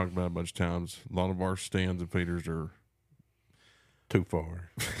secret. We talked about it a bunch of times. A lot of our stands and feeders are too far.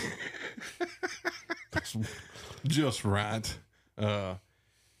 Just right.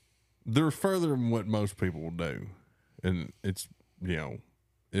 They're further than what most people will do. And it's,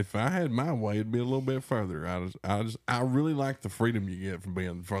 if I had my way, it'd be a little bit further. I really like the freedom you get from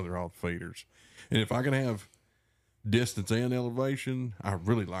being further off feeders. And if I can have distance and elevation, I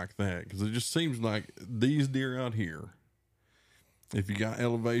really like that, because it just seems like these deer out here, if you got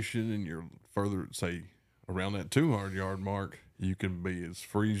elevation and you're further, say around that 200 yard mark, you can be as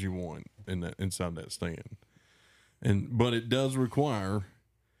free as you want inside that stand. But it does require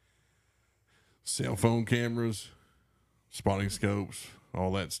cell phone cameras, spotting scopes,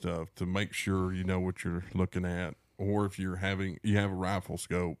 all that stuff to make sure you know what you're looking at, or if you have a rifle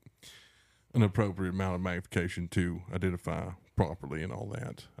scope, an appropriate amount of magnification to identify properly and all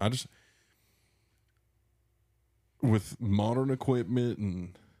that. With modern equipment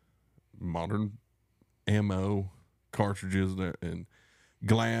and modern ammo, cartridges and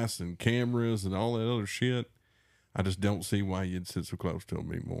glass and cameras and all that other shit, I just don't see why you'd sit so close to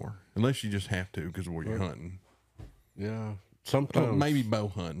them anymore, unless you just have to because of where you're hunting. Yeah, sometimes maybe bow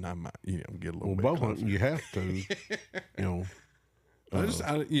hunting, I might get a little bit bow closer. Hunting you have to.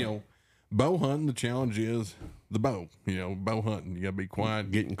 Bow hunting, the challenge is the bow. Bow hunting, you gotta be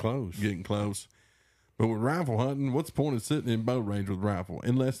quiet, getting close. But with rifle hunting, what's the point of sitting in bow range with rifle,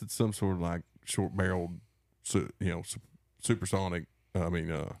 unless it's some sort of like short barreled, supersonic.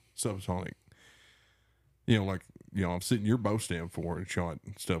 Subsonic. I've sit in your bow stand for and shot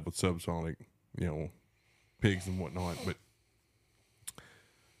stuff with subsonic, pigs and whatnot. But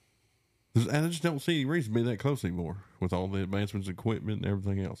I just don't see any reason to be that close anymore with all the advancements in equipment and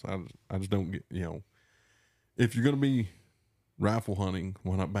everything else. I just don't get, if you're going to be rifle hunting,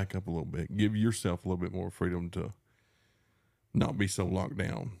 why not back up a little bit? Give yourself a little bit more freedom to not be so locked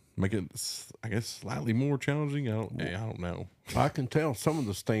down. Make it, I guess, slightly more challenging. I don't know. I can tell some of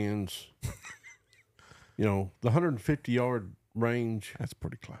the stands, the 150 yard range. That's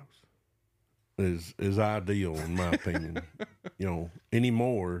pretty close. Is ideal in my opinion.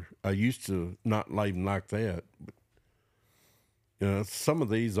 Anymore, I used to not even like that. But, some of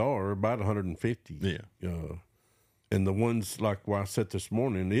these are about 150. Yeah. And the ones like where I sat this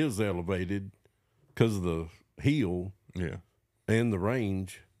morning is elevated because of the heel and the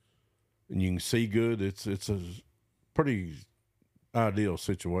range, and you can see good. It's a pretty ideal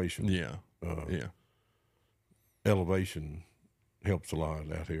situation. Yeah. Elevation helps a lot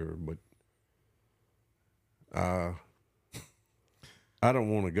out here, but I don't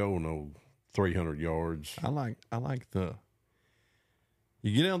want to go no 300 yards. I like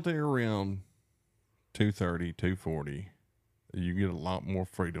you get out there around 230, 240, you get a lot more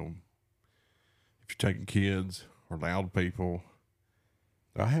freedom. If you're taking kids or loud people.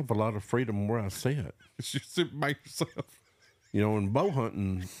 I have a lot of freedom where I sit. It's just sit by yourself. You know, in bow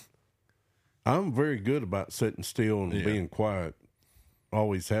hunting, I'm very good about sitting still and being quiet.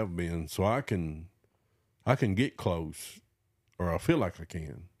 Always have been. So I can get close, or I feel like I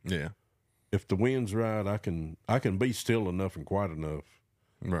can. Yeah. If the wind's right, I can be still enough and quiet enough.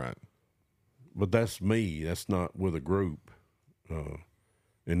 Right. But that's me. That's not with a group.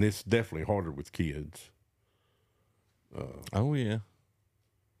 And it's definitely harder with kids. Oh yeah.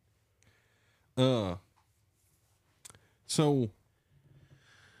 So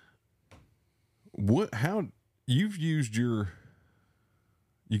how you've used you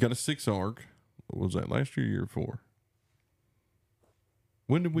got a 6 arc. What was that, last year or year before?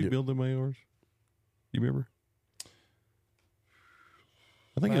 When did we build them ARs? You remember?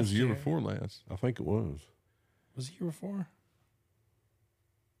 I think it was the year before last. I think it was. Was it year before?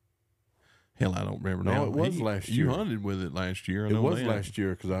 Hell, I don't remember. No, now. it was last year. You hunted with it last year. It was last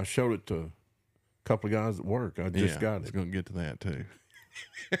year because I showed it to a couple of guys at work. I just got it. I was going to get to that too.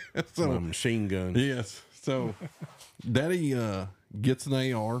 So, machine gun. Yes. So, Daddy gets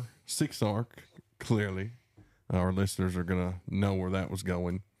an AR, 6 arc. Clearly, our listeners are going to know where that was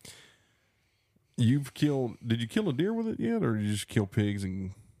going. Did you kill a deer with it yet, or did you just kill pigs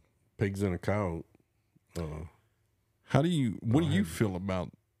and a cow? what do you feel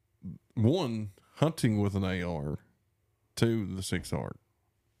about, one, hunting with an AR, 2, the 6 arc?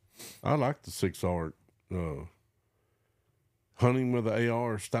 I like the 6 arc. Hunting with an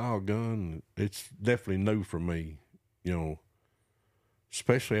AR style gun, it's definitely new for me. You know,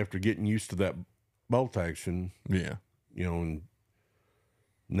 especially after getting used to that bolt action. Yeah. You know, and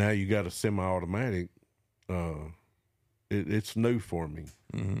now you got a semi-automatic. It's new for me.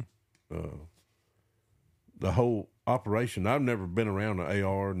 Mm-hmm. The whole operation, I've never been around an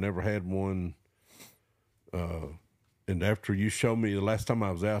AR, never had one. And after you showed me the last time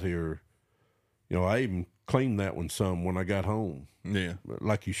I was out here, you know, I even cleaned that one some when I got home. Yeah.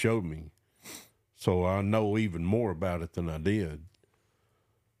 Like you showed me. So I know even more about it than I did.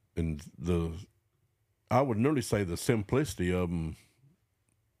 And I would nearly say the simplicity of them,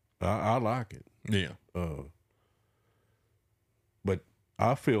 I like it. Yeah. But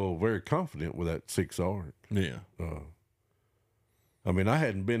I feel very confident with that 6 arc. Yeah. I mean, I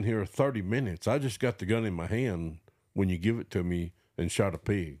hadn't been here 30 minutes. I just got the gun in my hand when you give it to me and shot a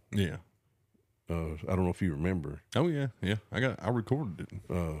pig. Yeah. I don't know if you remember. Oh yeah. Yeah. I recorded it.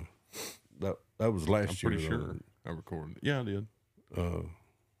 That was last year. I'm pretty sure I recorded it. Yeah, I did.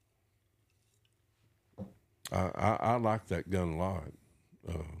 I like that gun a lot.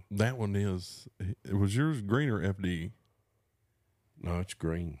 That one was yours green or FD? No, it's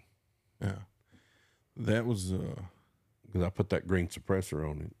green. Yeah. That was, because I put that green suppressor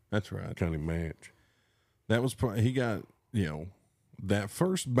on it. That's right. Kind of match. That was, he got, that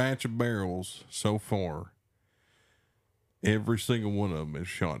first batch of barrels so far, every single one of them is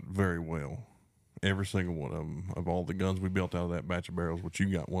shot very well. Every single one of them. Of all the guns we built out of that batch of barrels, which you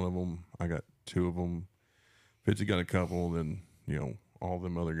got one of them, I got 2 of them. Fitzy got a couple, then, all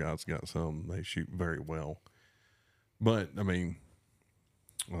them other guys got some. They shoot very well. But, I mean,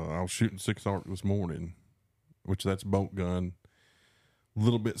 I was shooting 6 arc this morning, which that's bolt gun. A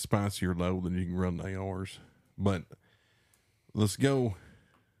little bit spicier low than you can run the ARs. But let's go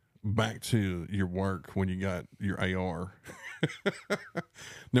back to your work when you got your AR.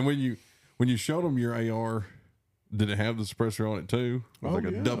 Now, when you showed them your AR, did it have the suppressor on it too? It was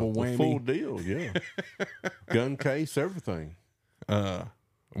like a double whammy. Full deal, yeah. Gun case, everything.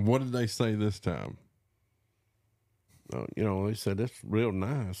 What did they say this time? They said, it's real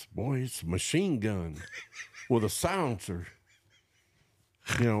nice. Boy, it's a machine gun with a silencer.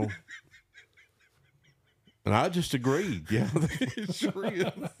 And I just agreed. Yeah. It sure is.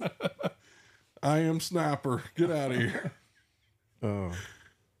 I am sniper. Get out of here.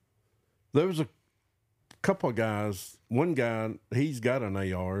 There was a couple of guys. One guy, he's got an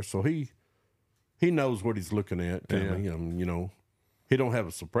AR, so he knows what he's looking at. Yeah. He don't have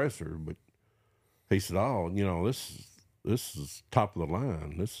a suppressor, but he said, this is top of the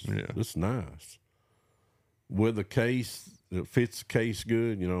line. This is nice. With a case that fits the case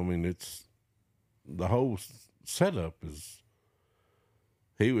good, it's the whole setup is.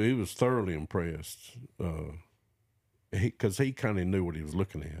 He was thoroughly impressed, because he kind of knew what he was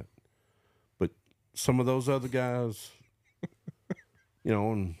looking at. But some of those other guys,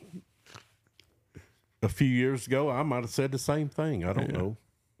 and a few years ago, I might have said the same thing. I don't know.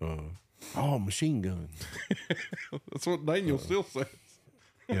 Machine gun. That's what Daniel still says.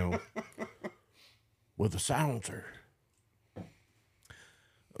 With a silencer.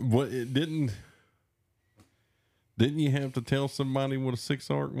 What it didn't you have to tell somebody what a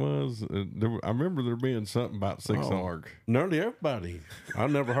 6-arc was? I remember there being something about 6-arc. Nearly everybody. I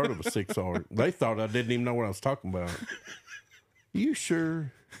never heard of a 6-arc. They thought I didn't even know what I was talking about. You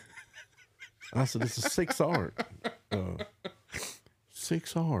sure? I said, it's a 6-arc.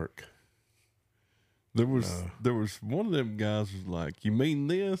 6-arc. There was one of them guys was like, "You mean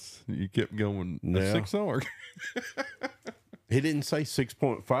this?" You kept going, "A 6-arc." He didn't say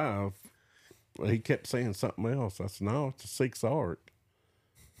 6.5. He kept saying something else. I said, "No, it's a 6-arc."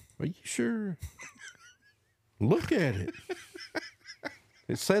 Are you sure? Look at it.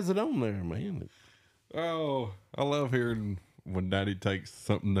 It says it on there, man. Oh, I love hearing when Daddy takes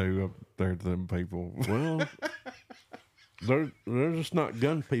something new up there to them people. Well, they're just not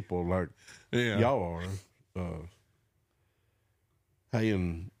gun people like y'all are. Hey,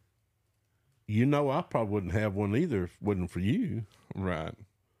 and I probably wouldn't have one either if it wasn't for you. Right.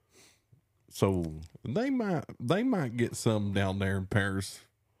 So they might get some down there in Paris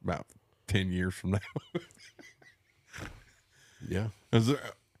about 10 years from now. Yeah. Is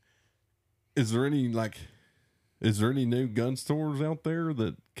there any new gun stores out there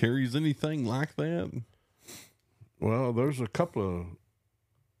that carries anything like that? Well, there's a couple of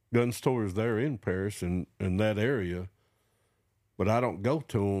gun stores there in Paris and in that area, but I don't go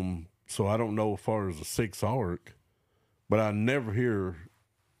to them, so I don't know as far as a 6-arc. But I never hear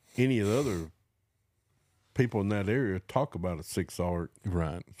any of the other people in that area talk about a 6-arc.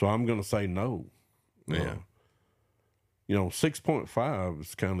 Right. So I'm going to say no. Yeah. 6.5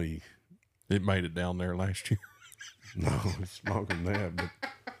 is kind of... It made it down there last year. No, it's longer than that. But,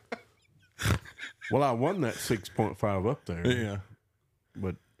 well, I won that 6.5 up there. Yeah.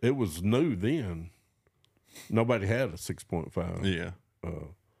 But it was new then. Nobody had a 6.5. Yeah.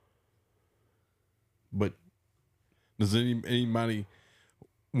 But does anybody,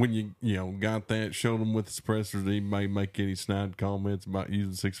 when you got that, showed them with the suppressors, did anybody make any snide comments about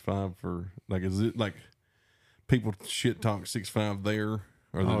using 6.5 for, like, is it like people shit talk 6.5 there?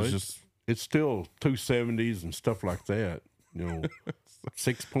 Or it's still 270s and stuff like that.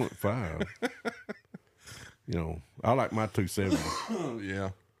 6.5. I like my 270. Yeah.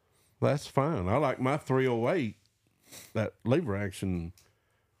 That's fine. I like my 308, that lever action,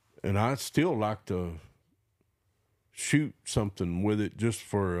 and I still like to shoot something with it just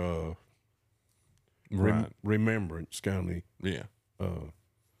for remembrance, kind of. Yeah.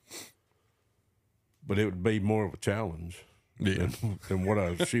 But it would be more of a challenge than what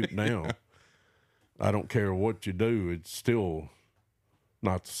I shoot now. I don't care what you do, it's still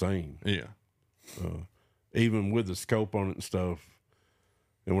not the same. Yeah. Even with the scope on it and stuff.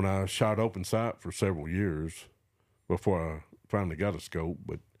 And when I shot open sight for several years before I finally got a scope,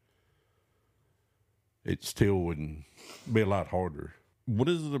 but it still wouldn't be a lot harder. What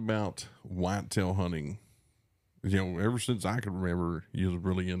is it about whitetail hunting? Ever since I can remember, you was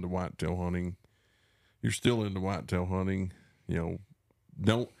really into whitetail hunting. You're still into whitetail hunting.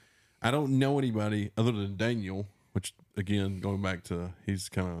 I don't know anybody other than Daniel, which again, going back to, he's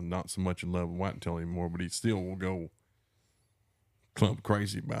kind of not so much in love with whitetail anymore, but he still will go clump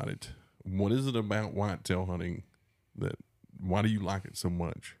crazy about it. What is it about whitetail hunting why do you like it so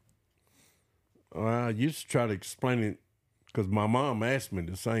much? I used to try to explain it because my mom asked me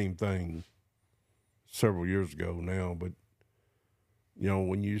the same thing several years ago now, but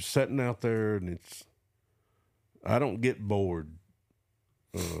when you're sitting out there and I don't get bored.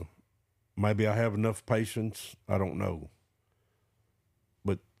 Maybe I have enough patience. I don't know.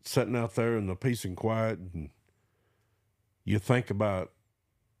 But sitting out there in the peace and quiet, and you think about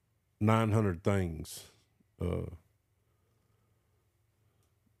 900 things,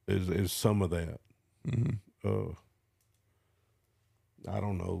 is some of that. Mm-hmm. I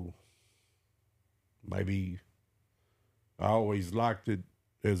don't know. Maybe I always liked it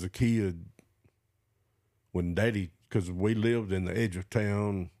as a kid when Daddy, because we lived in the edge of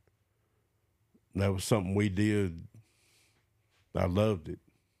town. That was something we did. I loved it.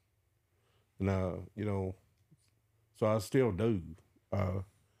 And, so I still do. I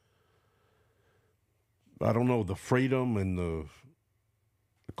don't know, the freedom and the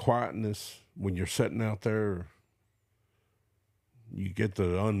quietness when you're sitting out there, you get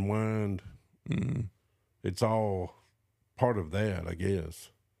to unwind. Mm-hmm. It's all part of that, I guess.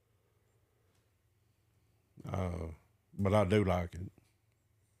 But I do like it.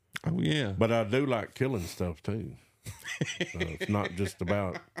 Oh yeah. But I do like killing stuff too. It's not just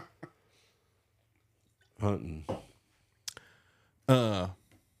about hunting. How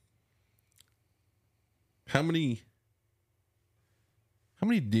many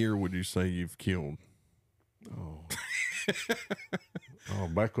deer would you say you've killed? Oh,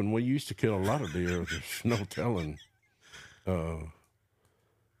 back when we used to kill a lot of deer, there's no telling.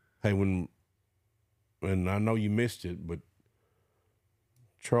 Hey, and I know you missed it, but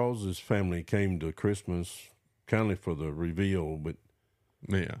Charles's family came to Christmas kindly for the reveal, but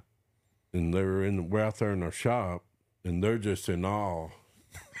Yeah. and we're out there in our shop, and they're just in awe.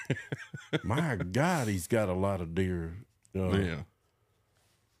 My God, he's got a lot of deer. Yeah.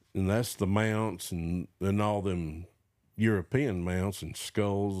 And that's the mounts and all them European mounts and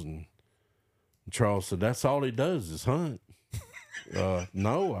skulls. And Charles said, that's all he does is hunt.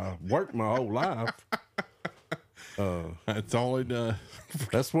 No, I worked my whole life. That's all he does.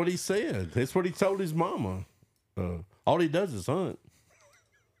 That's what he said. That's what he told his mama. All he does is hunt.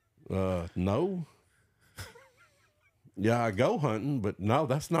 No. Yeah, I go hunting, but no,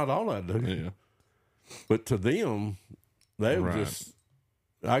 that's not all I do. Yeah. But to them, they were Right. just,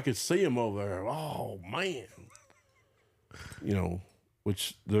 I could see them over there. Oh, man.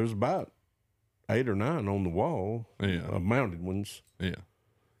 Which there's about 8 or 9 on the wall. Yeah. Mounted ones. Yeah.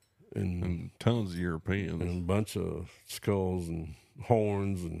 And And tons of Europeans. a bunch of skulls and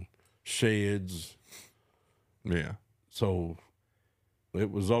horns and sheds. Yeah. So it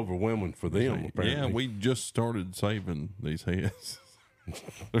was overwhelming for them, apparently. Yeah, we just started saving these heads.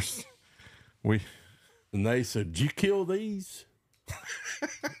 And they said, did you kill these?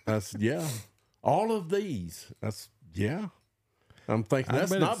 I said, yeah. All of these. Yeah. I'm thinking,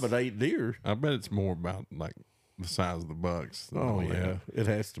 that's not but 8 deer. I bet it's more about like the size of the bucks. than Oh, all yeah. that. It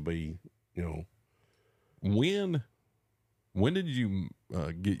has to be, When did you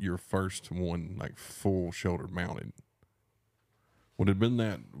get your first one like full shoulder mounted? Would it have been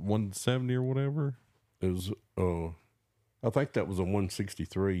that 170 or whatever? It was, I think that was a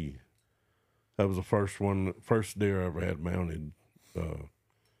 163. That was the first deer I ever had mounted.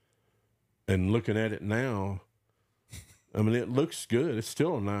 And looking at it now, I mean, it looks good. It's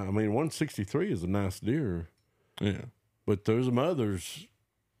still a nice, 163 is a nice deer. Yeah. But there's some others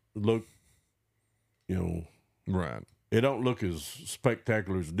look, Right. it don't look as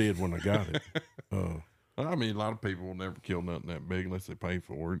spectacular as it did when I got it. I mean, a lot of people will never kill nothing that big unless they pay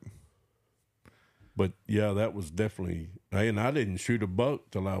for it. But yeah, that was definitely, and I didn't shoot a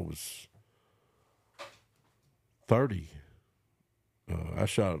buck till I was 30. I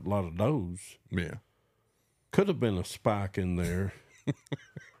shot a lot of does. Yeah. Could have been a spike in there.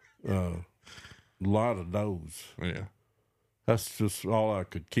 A lot of does. Yeah. That's just all I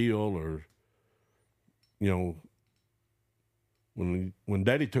could kill, or when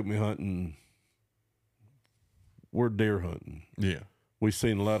Daddy took me hunting, we're deer hunting. Yeah. We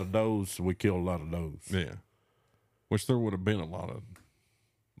seen a lot of does, so we killed a lot of does. Yeah. Which there would have been a lot of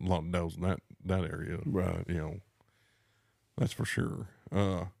does in that area. Right. That's for sure.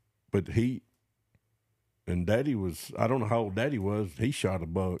 But he and Daddy was, I don't know how old Daddy was. He shot a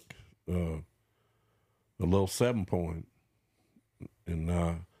buck, a little 7-point,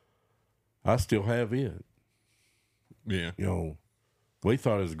 and I still have it. Yeah. We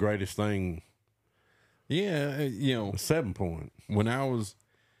thought it was the greatest thing. Yeah. A 7-point. When I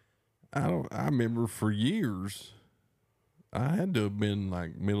remember for years, I had to have been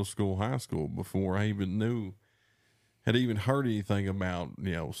like middle school, high school before I even had even heard anything about,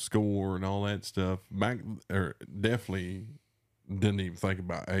 score and all that stuff. Definitely didn't even think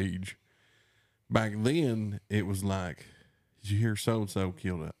about age. Back then, it was like, did you hear so-and-so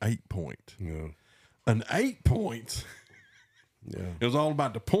killed an 8-point? Yeah. An 8-point? Yeah. It was all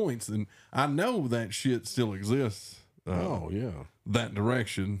about the points, and I know that shit still exists. Yeah. That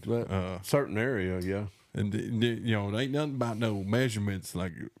direction. That certain area, yeah. And, it ain't nothing about no measurements.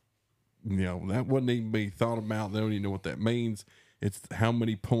 Like, that wouldn't even be thought about. They don't even know what that means. It's how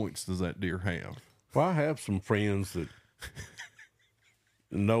many points does that deer have? Well, I have some friends that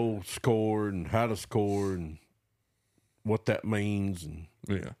know score and how to score and what that means. And,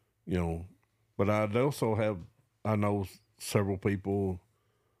 Yeah. But I know several people,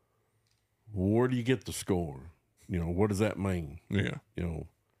 where do you get the score? What does that mean? Yeah.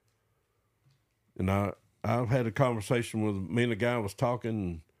 And I've had a conversation with me and a guy was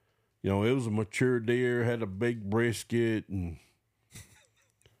talking, it was a mature deer, had a big brisket, and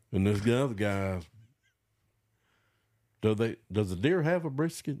this other guy Does the deer have a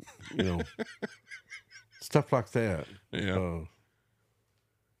brisket? You know, stuff like that. Yeah.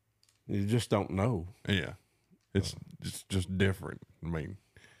 You just don't know. Yeah. It's just different. I mean,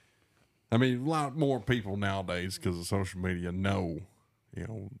 a lot more people nowadays, because of social media, know, you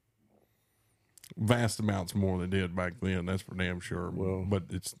know, vast amounts more than they did back then. That's for damn sure. Well, but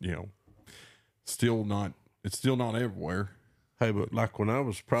it's, you know, it's still not everywhere. Hey, but like when I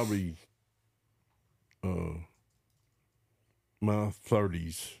was probably my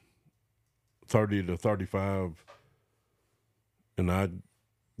 30s, 30 to 35, and I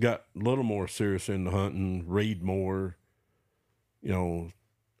got a little more serious into hunting, read more, you know,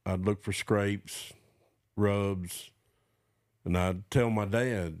 I'd look for scrapes, rubs, and I'd tell my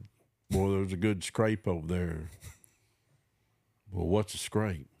dad, boy, there's a good scrape over there. Well, what's a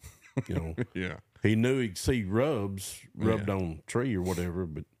scrape? You know, Yeah. he knew he'd see rubs rubbed on a tree or whatever,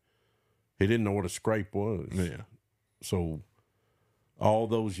 but he didn't know what a scrape was. Yeah. So all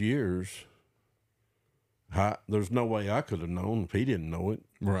those years, there's no way I could have known if he didn't know it.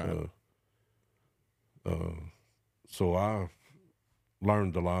 Right. So I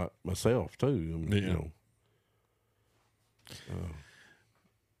learned a lot myself too. You know.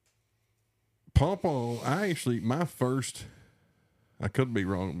 Pawpaw, I could be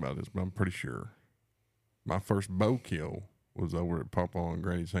wrong about this, but I'm pretty sure my first bow kill was over at Pawpaw and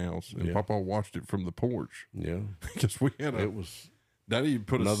Granny's house, and Pawpaw watched it from the porch. Yeah. Because we had it was Daddy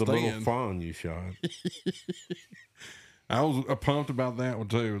put another a stand. little fawn you shot. I was pumped about that one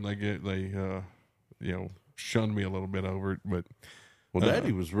too, and they you know, shunned me a little bit over it, but well,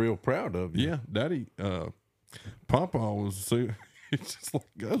 Daddy was real proud of you. yeah, Daddy, Pawpaw was it's just like,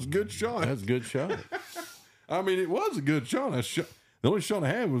 that was a good shot. That's a good shot. I mean, it was a good shot. The only shot I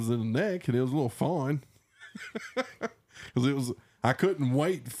had was in the neck, and it was a little fawn. Because I couldn't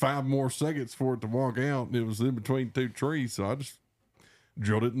wait 5 more seconds for it to walk out, and it was in between 2 trees, so I just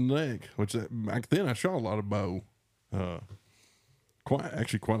drilled it in the neck. Which back then I shot a lot of bow, quite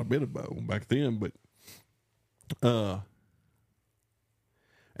a bit of bow back then. But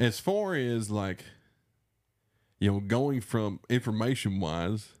as far as like, you know, going from information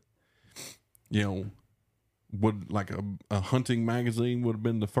wise, you know, would like a hunting magazine would have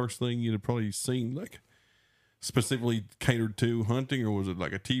been the first thing you'd have probably seen, like specifically catered to hunting, or was it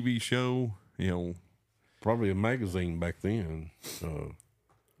like a TV show? You know, probably a magazine back then.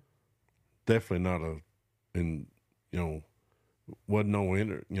 Definitely not you know, wasn't no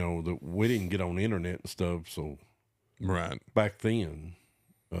you know, we didn't get on the internet and stuff. So right back then,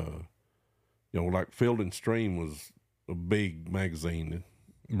 you know, like Field and Stream was a big magazine,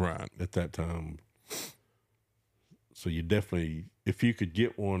 right at that time. So you definitely, if you could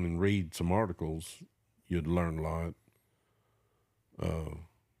get one and read some articles, you'd learn a lot.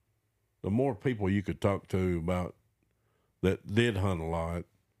 The more people you could talk to about that did hunt a lot,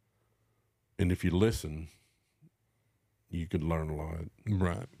 and if you listen, you could learn a lot.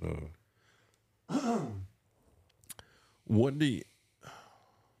 Right. What do you...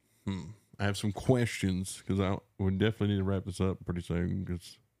 I have some questions, because we definitely need to wrap this up pretty soon,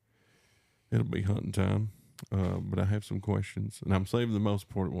 because it'll be hunting time. But I have some questions, and I'm saving the most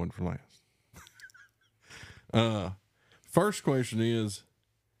important one for last. First question is,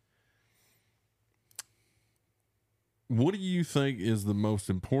 what do you think is the most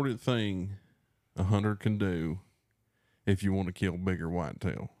important thing a hunter can do if you want to kill bigger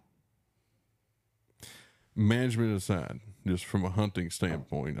whitetail? Management aside, just from a hunting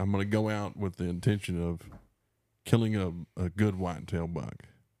standpoint, I'm going to go out with the intention of killing a good whitetail buck.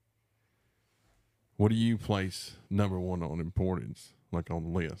 What do you place number one on importance, like on the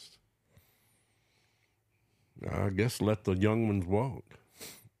list? I guess let the young ones walk.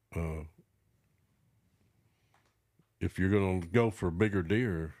 If you're going to go for a bigger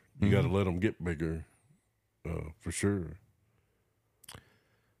deer, you got to let them get bigger, for sure.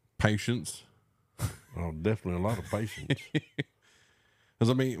 Patience. Oh, definitely a lot of patience. Because,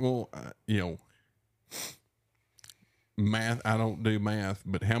 I mean, well, you know, math, I don't do math,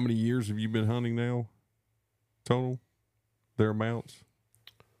 but how many years have you been hunting now? Total? Thereabouts?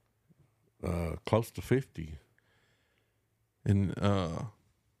 Close to 50. And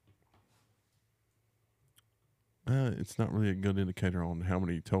it's not really a good indicator on how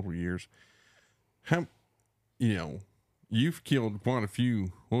many total years. How, you know, you've killed quite a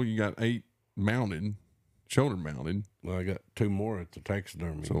few. Well, you got 8 mounted, shoulder mounted. Well, I got 2 more at the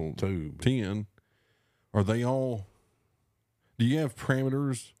taxidermy. So 2. 10. Are they all, do you have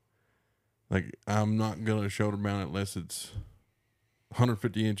parameters? Like, I'm not going to shoulder mount it unless it's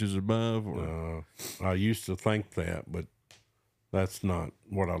 150 inches above? Or I used to think that, but that's not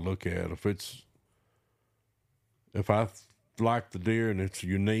what I look at. If it's if I like the deer and it's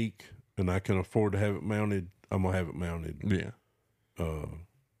unique and I can afford to have it mounted, I'm gonna have it mounted. Yeah.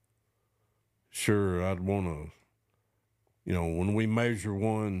 Sure, I'd want to. When we measure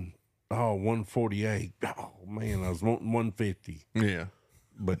one, 148. Oh man, I was wanting 150. Yeah.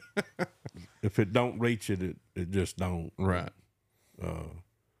 But if it don't reach it, it just don't. Right.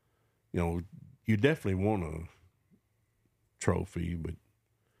 You definitely want a trophy, but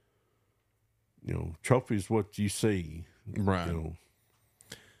trophy is what you see. Right.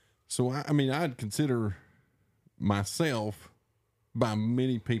 So I mean, I'd consider myself, by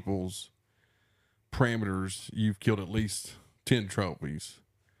many people's parameters, you've killed at least 10 trophies.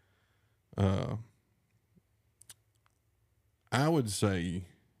 I would say,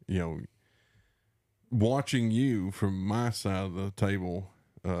 watching you from my side of the table,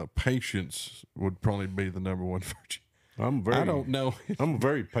 patience would probably be the number one virtue. I don't know. I'm a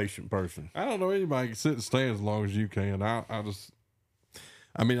very patient person. I don't know anybody can sit and stand as long as you can. I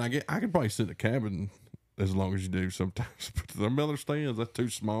could probably sit in a cabin as long as you do sometimes, but the Miller stands, that's too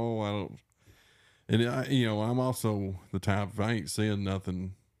small. I'm also the type, if I ain't seeing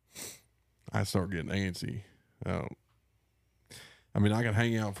nothing, I start getting antsy. I can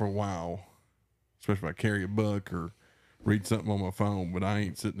hang out for a while, especially if I carry a book or read something on my phone, but I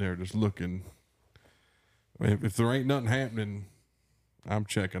ain't sitting there just looking. If there ain't nothing happening, I'm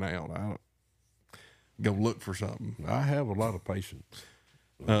checking out. I go look for something. I have a lot of patience.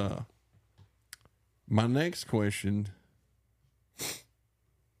 My next question,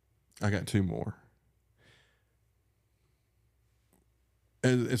 I got two more.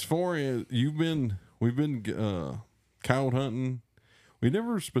 As far as we've been coyote hunting. We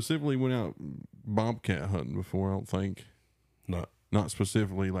never specifically went out bobcat hunting before, I don't think. Not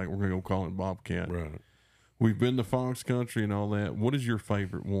specifically like we're going to go call it bobcat. Right. We've been to fox country and all that. What is your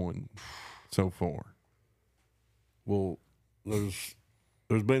favorite one so far? Well, there's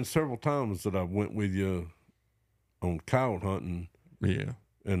been several times that I went with you on coyote hunting. Yeah.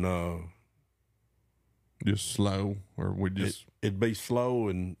 And just slow, or we just it'd be slow,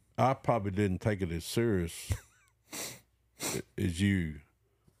 and I probably didn't take it as serious as you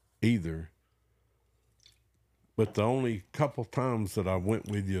either. But the only couple times that I went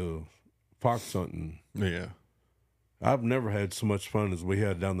with you fox hunting, yeah, I've never had so much fun as we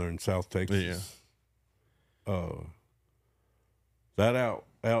had down there in South Texas. Yeah. That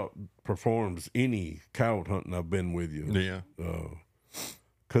outperforms any coyote hunting I've been with you. Yeah.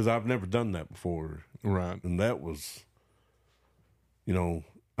 Because I've never done that before. Right. And that was,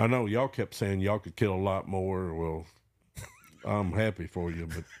 I know y'all kept saying y'all could kill a lot more. Well, I'm happy for you,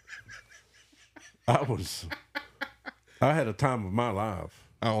 but I had a time of my life.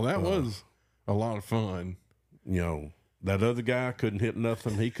 Oh, that was a lot of fun. That other guy couldn't hit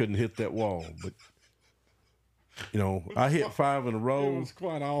nothing. He couldn't hit that wall, but I hit 5 in a row. It was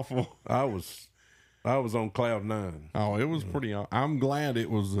quite awful. I was on cloud 9. Oh, it was pretty. I'm glad it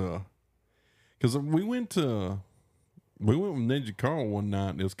was, because we went with Ninja Carl one night.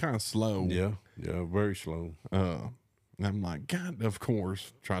 And it was kind of slow. Yeah, very slow. And I'm like, God, of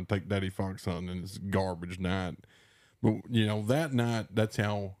course, trying to take Daddy Fox hunting, and it's garbage night. But that night, that's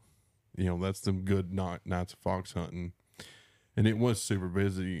how, that's them good nights of fox hunting, and it was super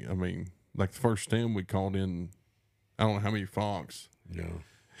busy. I mean, like the first stand we called in, I don't know how many fox. Yeah.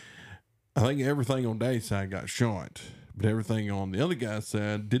 I think everything on Daddy's side got shot, but everything on the other guy's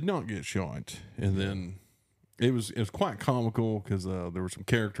side did not get shot. And then it was quite comical because there were some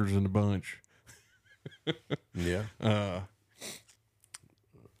characters in the bunch. Yeah.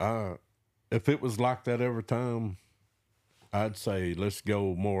 If it was like that every time, I'd say let's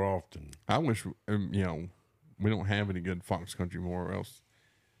go more often. I wish we don't have any good fox country more, or else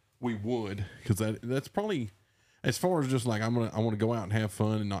we would, because that's probably, as far as just like I want to go out and have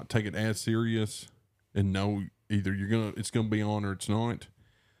fun and not take it as serious, and know either it's gonna be on or it's not.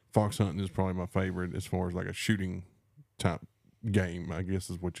 Fox hunting is probably my favorite as far as like a shooting type game, I guess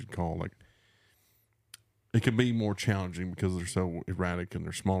is what you'd call. Like, it can be more challenging because they're so erratic and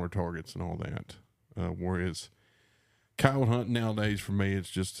they're smaller targets and all that. Whereas coyote hunting nowadays, for me, it's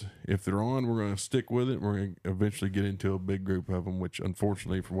just, if they're on, we're going to stick with it. We're going to eventually get into a big group of them, which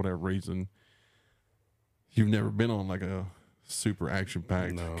unfortunately, for whatever reason, you've never been on like a super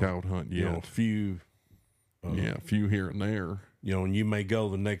action-packed coyote hunt yet. A few. A few here and there. And you may go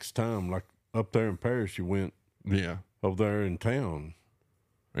the next time, like up there in Paris, you went over there in town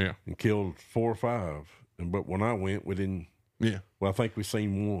and killed 4 or 5. But when I went, we didn't. Yeah. Well, I think we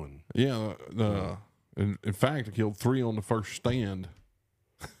seen one. Yeah. In fact, I killed 3 on the first stand.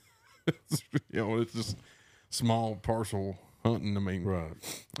 It's just small parcel hunting. I mean,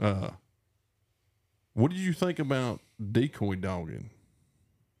 right. What did you think about decoy dogging?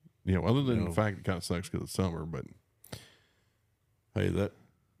 Other than the fact it kind of sucks because it's summer, but hey,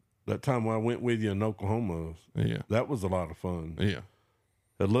 that time when I went with you in Oklahoma, yeah, that was a lot of fun. Yeah.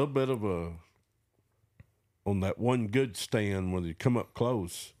 A little bit of on that one good stand when you come up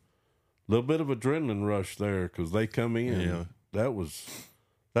close, a little bit of adrenaline rush there because they come in. Yeah. That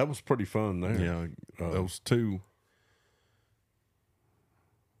was pretty fun there. Yeah. Those two.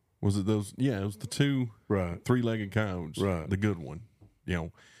 Was it those? Yeah, it was the two right 3-legged coyotes. Right. The good one.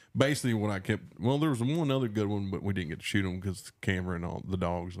 Basically what I kept, well, there was one other good one, but we didn't get to shoot them because the camera and all the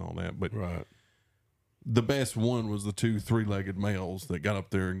dogs and all that. But right. The best one was the 2 3-legged males that got up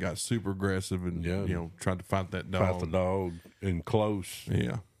there and got super aggressive and, tried to fight that dog. Fight the dog in close.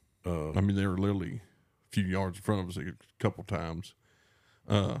 Yeah. I mean, they were literally a few yards in front of us a couple times.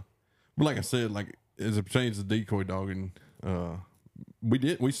 But like I said, like as it pertains to decoy dogging,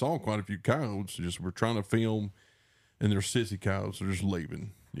 we saw quite a few coyotes. Just we're trying to film, and they're sissy coyotes. They're just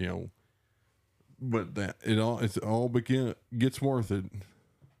leaving, But that it all gets worth it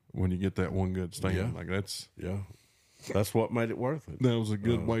when you get that one good stand. Yeah. Like that's what made it worth it. That was a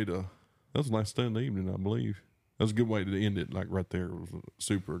good way to. That was the last stand of the evening, I believe. That was a good way to end it. Like right there, it was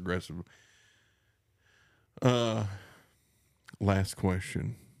super aggressive. Last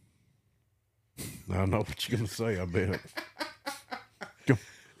question. I know what you're gonna say. I bet.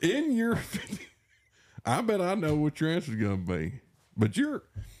 In your, I bet I know what your answer is gonna be. But you're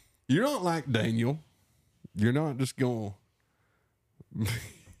not like Daniel. You're not just gonna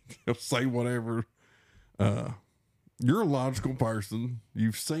say whatever. You're a logical person.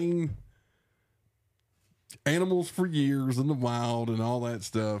 You've seen animals for years in the wild and all that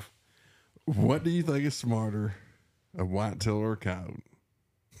stuff. What do you think is smarter, a whitetail or a coyote?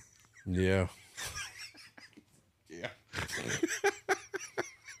 Yeah. Yeah.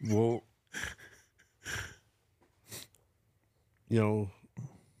 Well,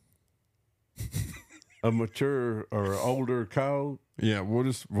 a mature or older cow. Yeah,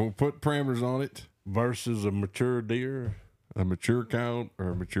 we'll put parameters on it. Versus a mature deer. A mature cow or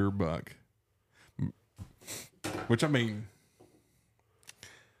a mature buck. Which, I mean,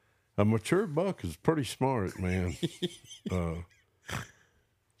 a mature buck is pretty smart, man.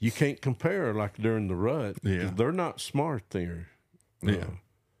 You can't compare like during the rut. Yeah. They're not smart there. Yeah.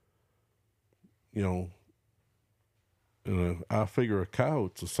 I figure a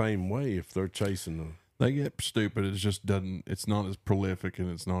coyote's the same way if they're chasing they get stupid. It's not as prolific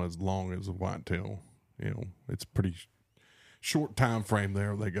and it's not as long as a whitetail. It's pretty short time frame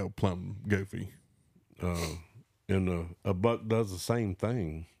there. They go plumb goofy. And a buck does the same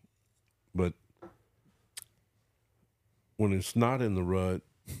thing. But when it's not in the rut,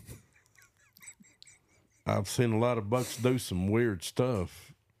 I've seen a lot of bucks do some weird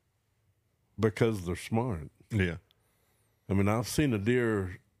stuff because they're smart. Yeah. I mean, I've seen a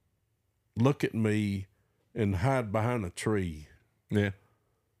deer look at me and hide behind a tree. Yeah.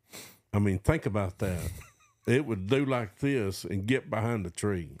 I mean, think about that. It would do like this and get behind the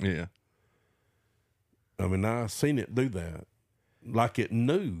tree. Yeah. I mean, I've seen it do that. Like it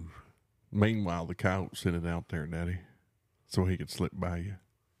knew. Meanwhile, the coyote sent it out there, Daddy, so he could slip by you.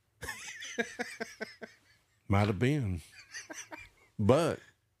 Might have been. But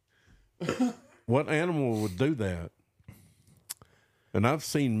what animal would do that? And I've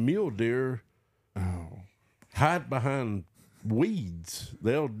seen mule deer hide behind weeds.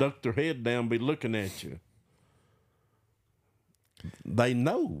 They'll duck their head down, be looking at you. They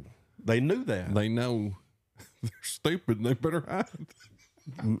know. They knew that. They know they're stupid and they better hide.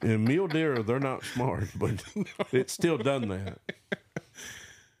 And mule deer, they're not smart, but it's still done that.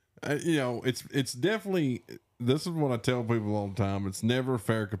 It's definitely, this is what I tell people all the time. It's never a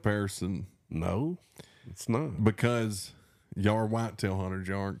fair comparison. No, it's not. Because y'all are whitetail hunters,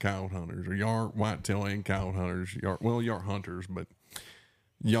 y'all aren't coyote hunters, or y'all aren't whitetail and coyote hunters. Y'all are hunters, but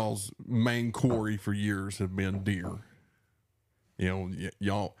y'all's main quarry for years have been deer.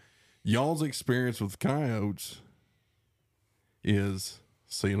 Y'all's experience with coyotes is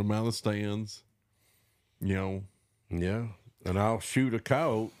seeing them out of the stands, Yeah. And I'll shoot a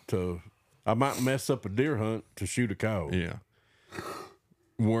coyote I might mess up a deer hunt to shoot a coyote. Yeah.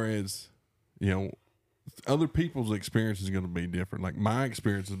 Whereas, other people's experience is going to be different. Like my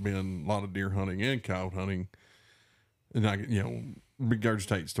experience has been a lot of deer hunting and coyote hunting. And I,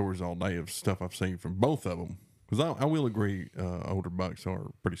 regurgitate stories all day of stuff I've seen from both of them. Because I will agree, older bucks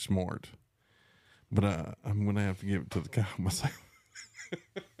are pretty smart. But I'm going to have to give it to the coyote myself.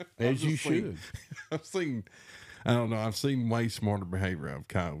 As you should. I've seen way smarter behavior out of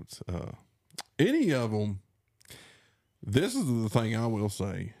coyotes. Any of them, this is the thing I will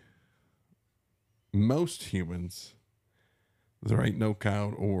say. most humans, there ain't no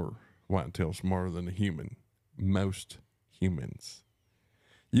coyote or whitetail smarter than a human. Most humans.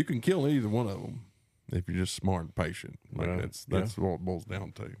 You can kill either one of them if you're just smart and patient. Like that's what it boils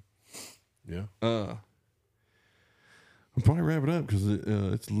down to. Yeah. I'll probably wrap it up because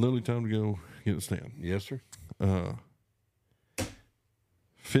it's literally time to go get it stand. Yes, sir.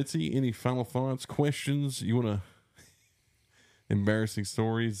 Fitzy, any final thoughts, questions you want to, embarrassing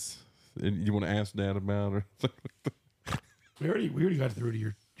stories you want to ask Dad about? Or we already got through to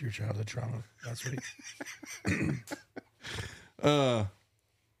your childhood trauma last week.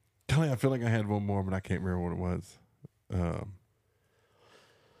 Kelly, I feel like I had one more, but I can't remember what it was.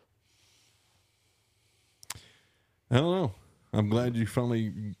 I don't know. I'm glad you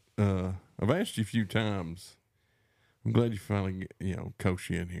finally. I've asked you a few times. I'm glad you finally, coach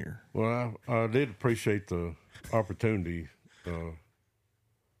you in here. Well, I did appreciate the opportunity.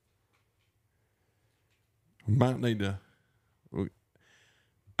 Might need to.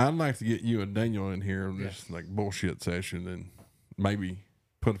 I'd like to get you and Daniel in here on this like bullshit session, and maybe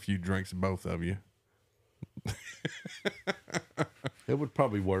put a few drinks in both of you. It would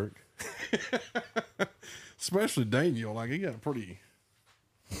probably work. Especially Daniel, like he got a pretty.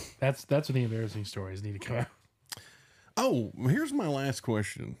 That's when the embarrassing stories need to come out. Oh, here's my last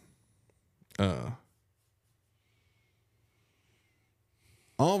question.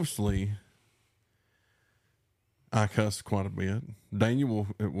 Obviously, I cuss quite a bit. Daniel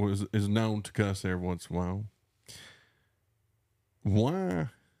is known to cuss every once in a while. Why?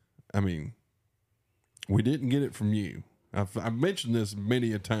 I mean, we didn't get it from you. I've mentioned this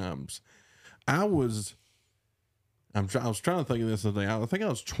many a times. I was trying to think of this the other day. I think I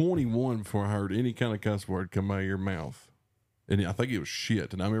was 21 before I heard any kind of cuss word come out of your mouth. And I think it was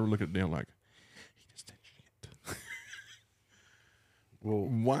shit. And I remember looking down like, he just said shit. Well,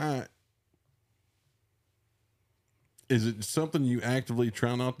 why? Is it something you actively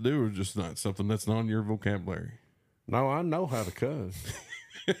try not to do, or just not something that's not in your vocabulary? No, I know how to cuss.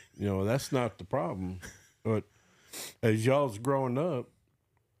 That's not the problem. But as y'all's growing up,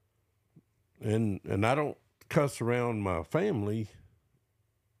 and I don't cuss around my family,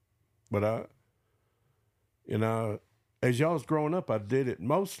 but as y'all's growing up, I did it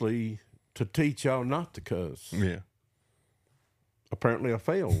mostly to teach y'all not to cuss. Yeah. Apparently I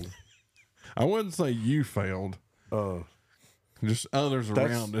failed. I wouldn't say you failed. Just others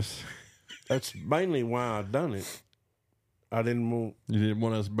around us. That's mainly why I done it. I didn't want. You didn't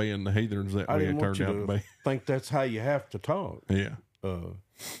want us being the heathens that we turned out to be. Think that's how you have to talk. Yeah.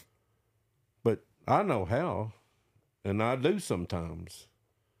 But I know how, and I do sometimes.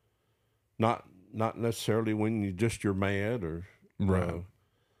 Not necessarily when you're mad or right.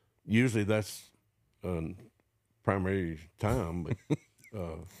 Usually that's primary time,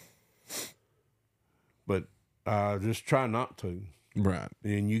 but I just try not to. Right.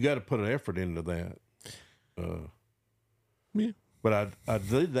 And you got to put an effort into that. Yeah. But I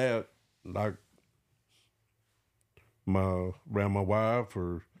did that like around my wife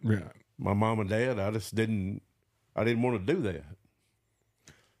or my mom and dad. I didn't want to do that.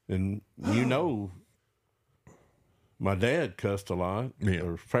 And my dad cussed a lot,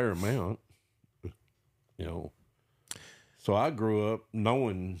 or a fair amount, So I grew up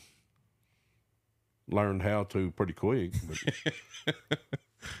learned how to pretty quick.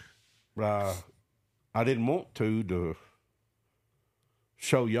 But I didn't want to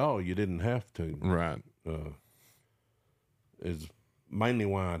show y'all you didn't have to. Right. Is mainly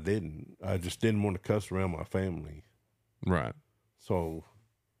why I didn't. I just didn't want to cuss around my family. Right. So,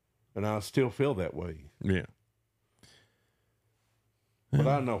 and I still feel that way. Yeah. But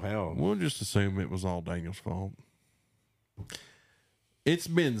I know how. We'll just assume it was all Daniel's fault. It's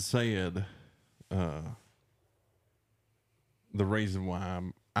been said, the reason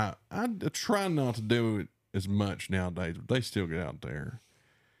why I try not to do it as much nowadays, but they still get out there.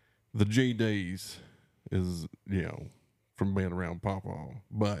 The GDs is, from being around Pawpaw,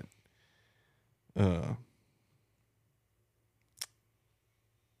 but,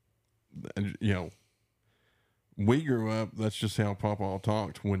 we grew up, that's just how Pawpaw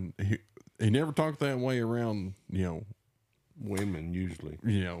talked. When he never talked that way around, women usually.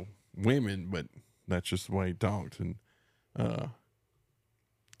 Women, but that's just the way he talked. And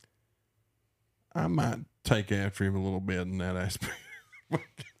I might take after him a little bit in that aspect.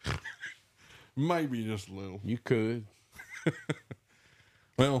 Maybe just a little. You could.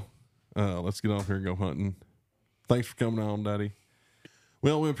 Well, let's get off here and go hunting. Thanks for coming on, Daddy.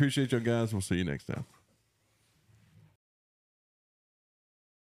 Well, we appreciate you guys. We'll see you next time.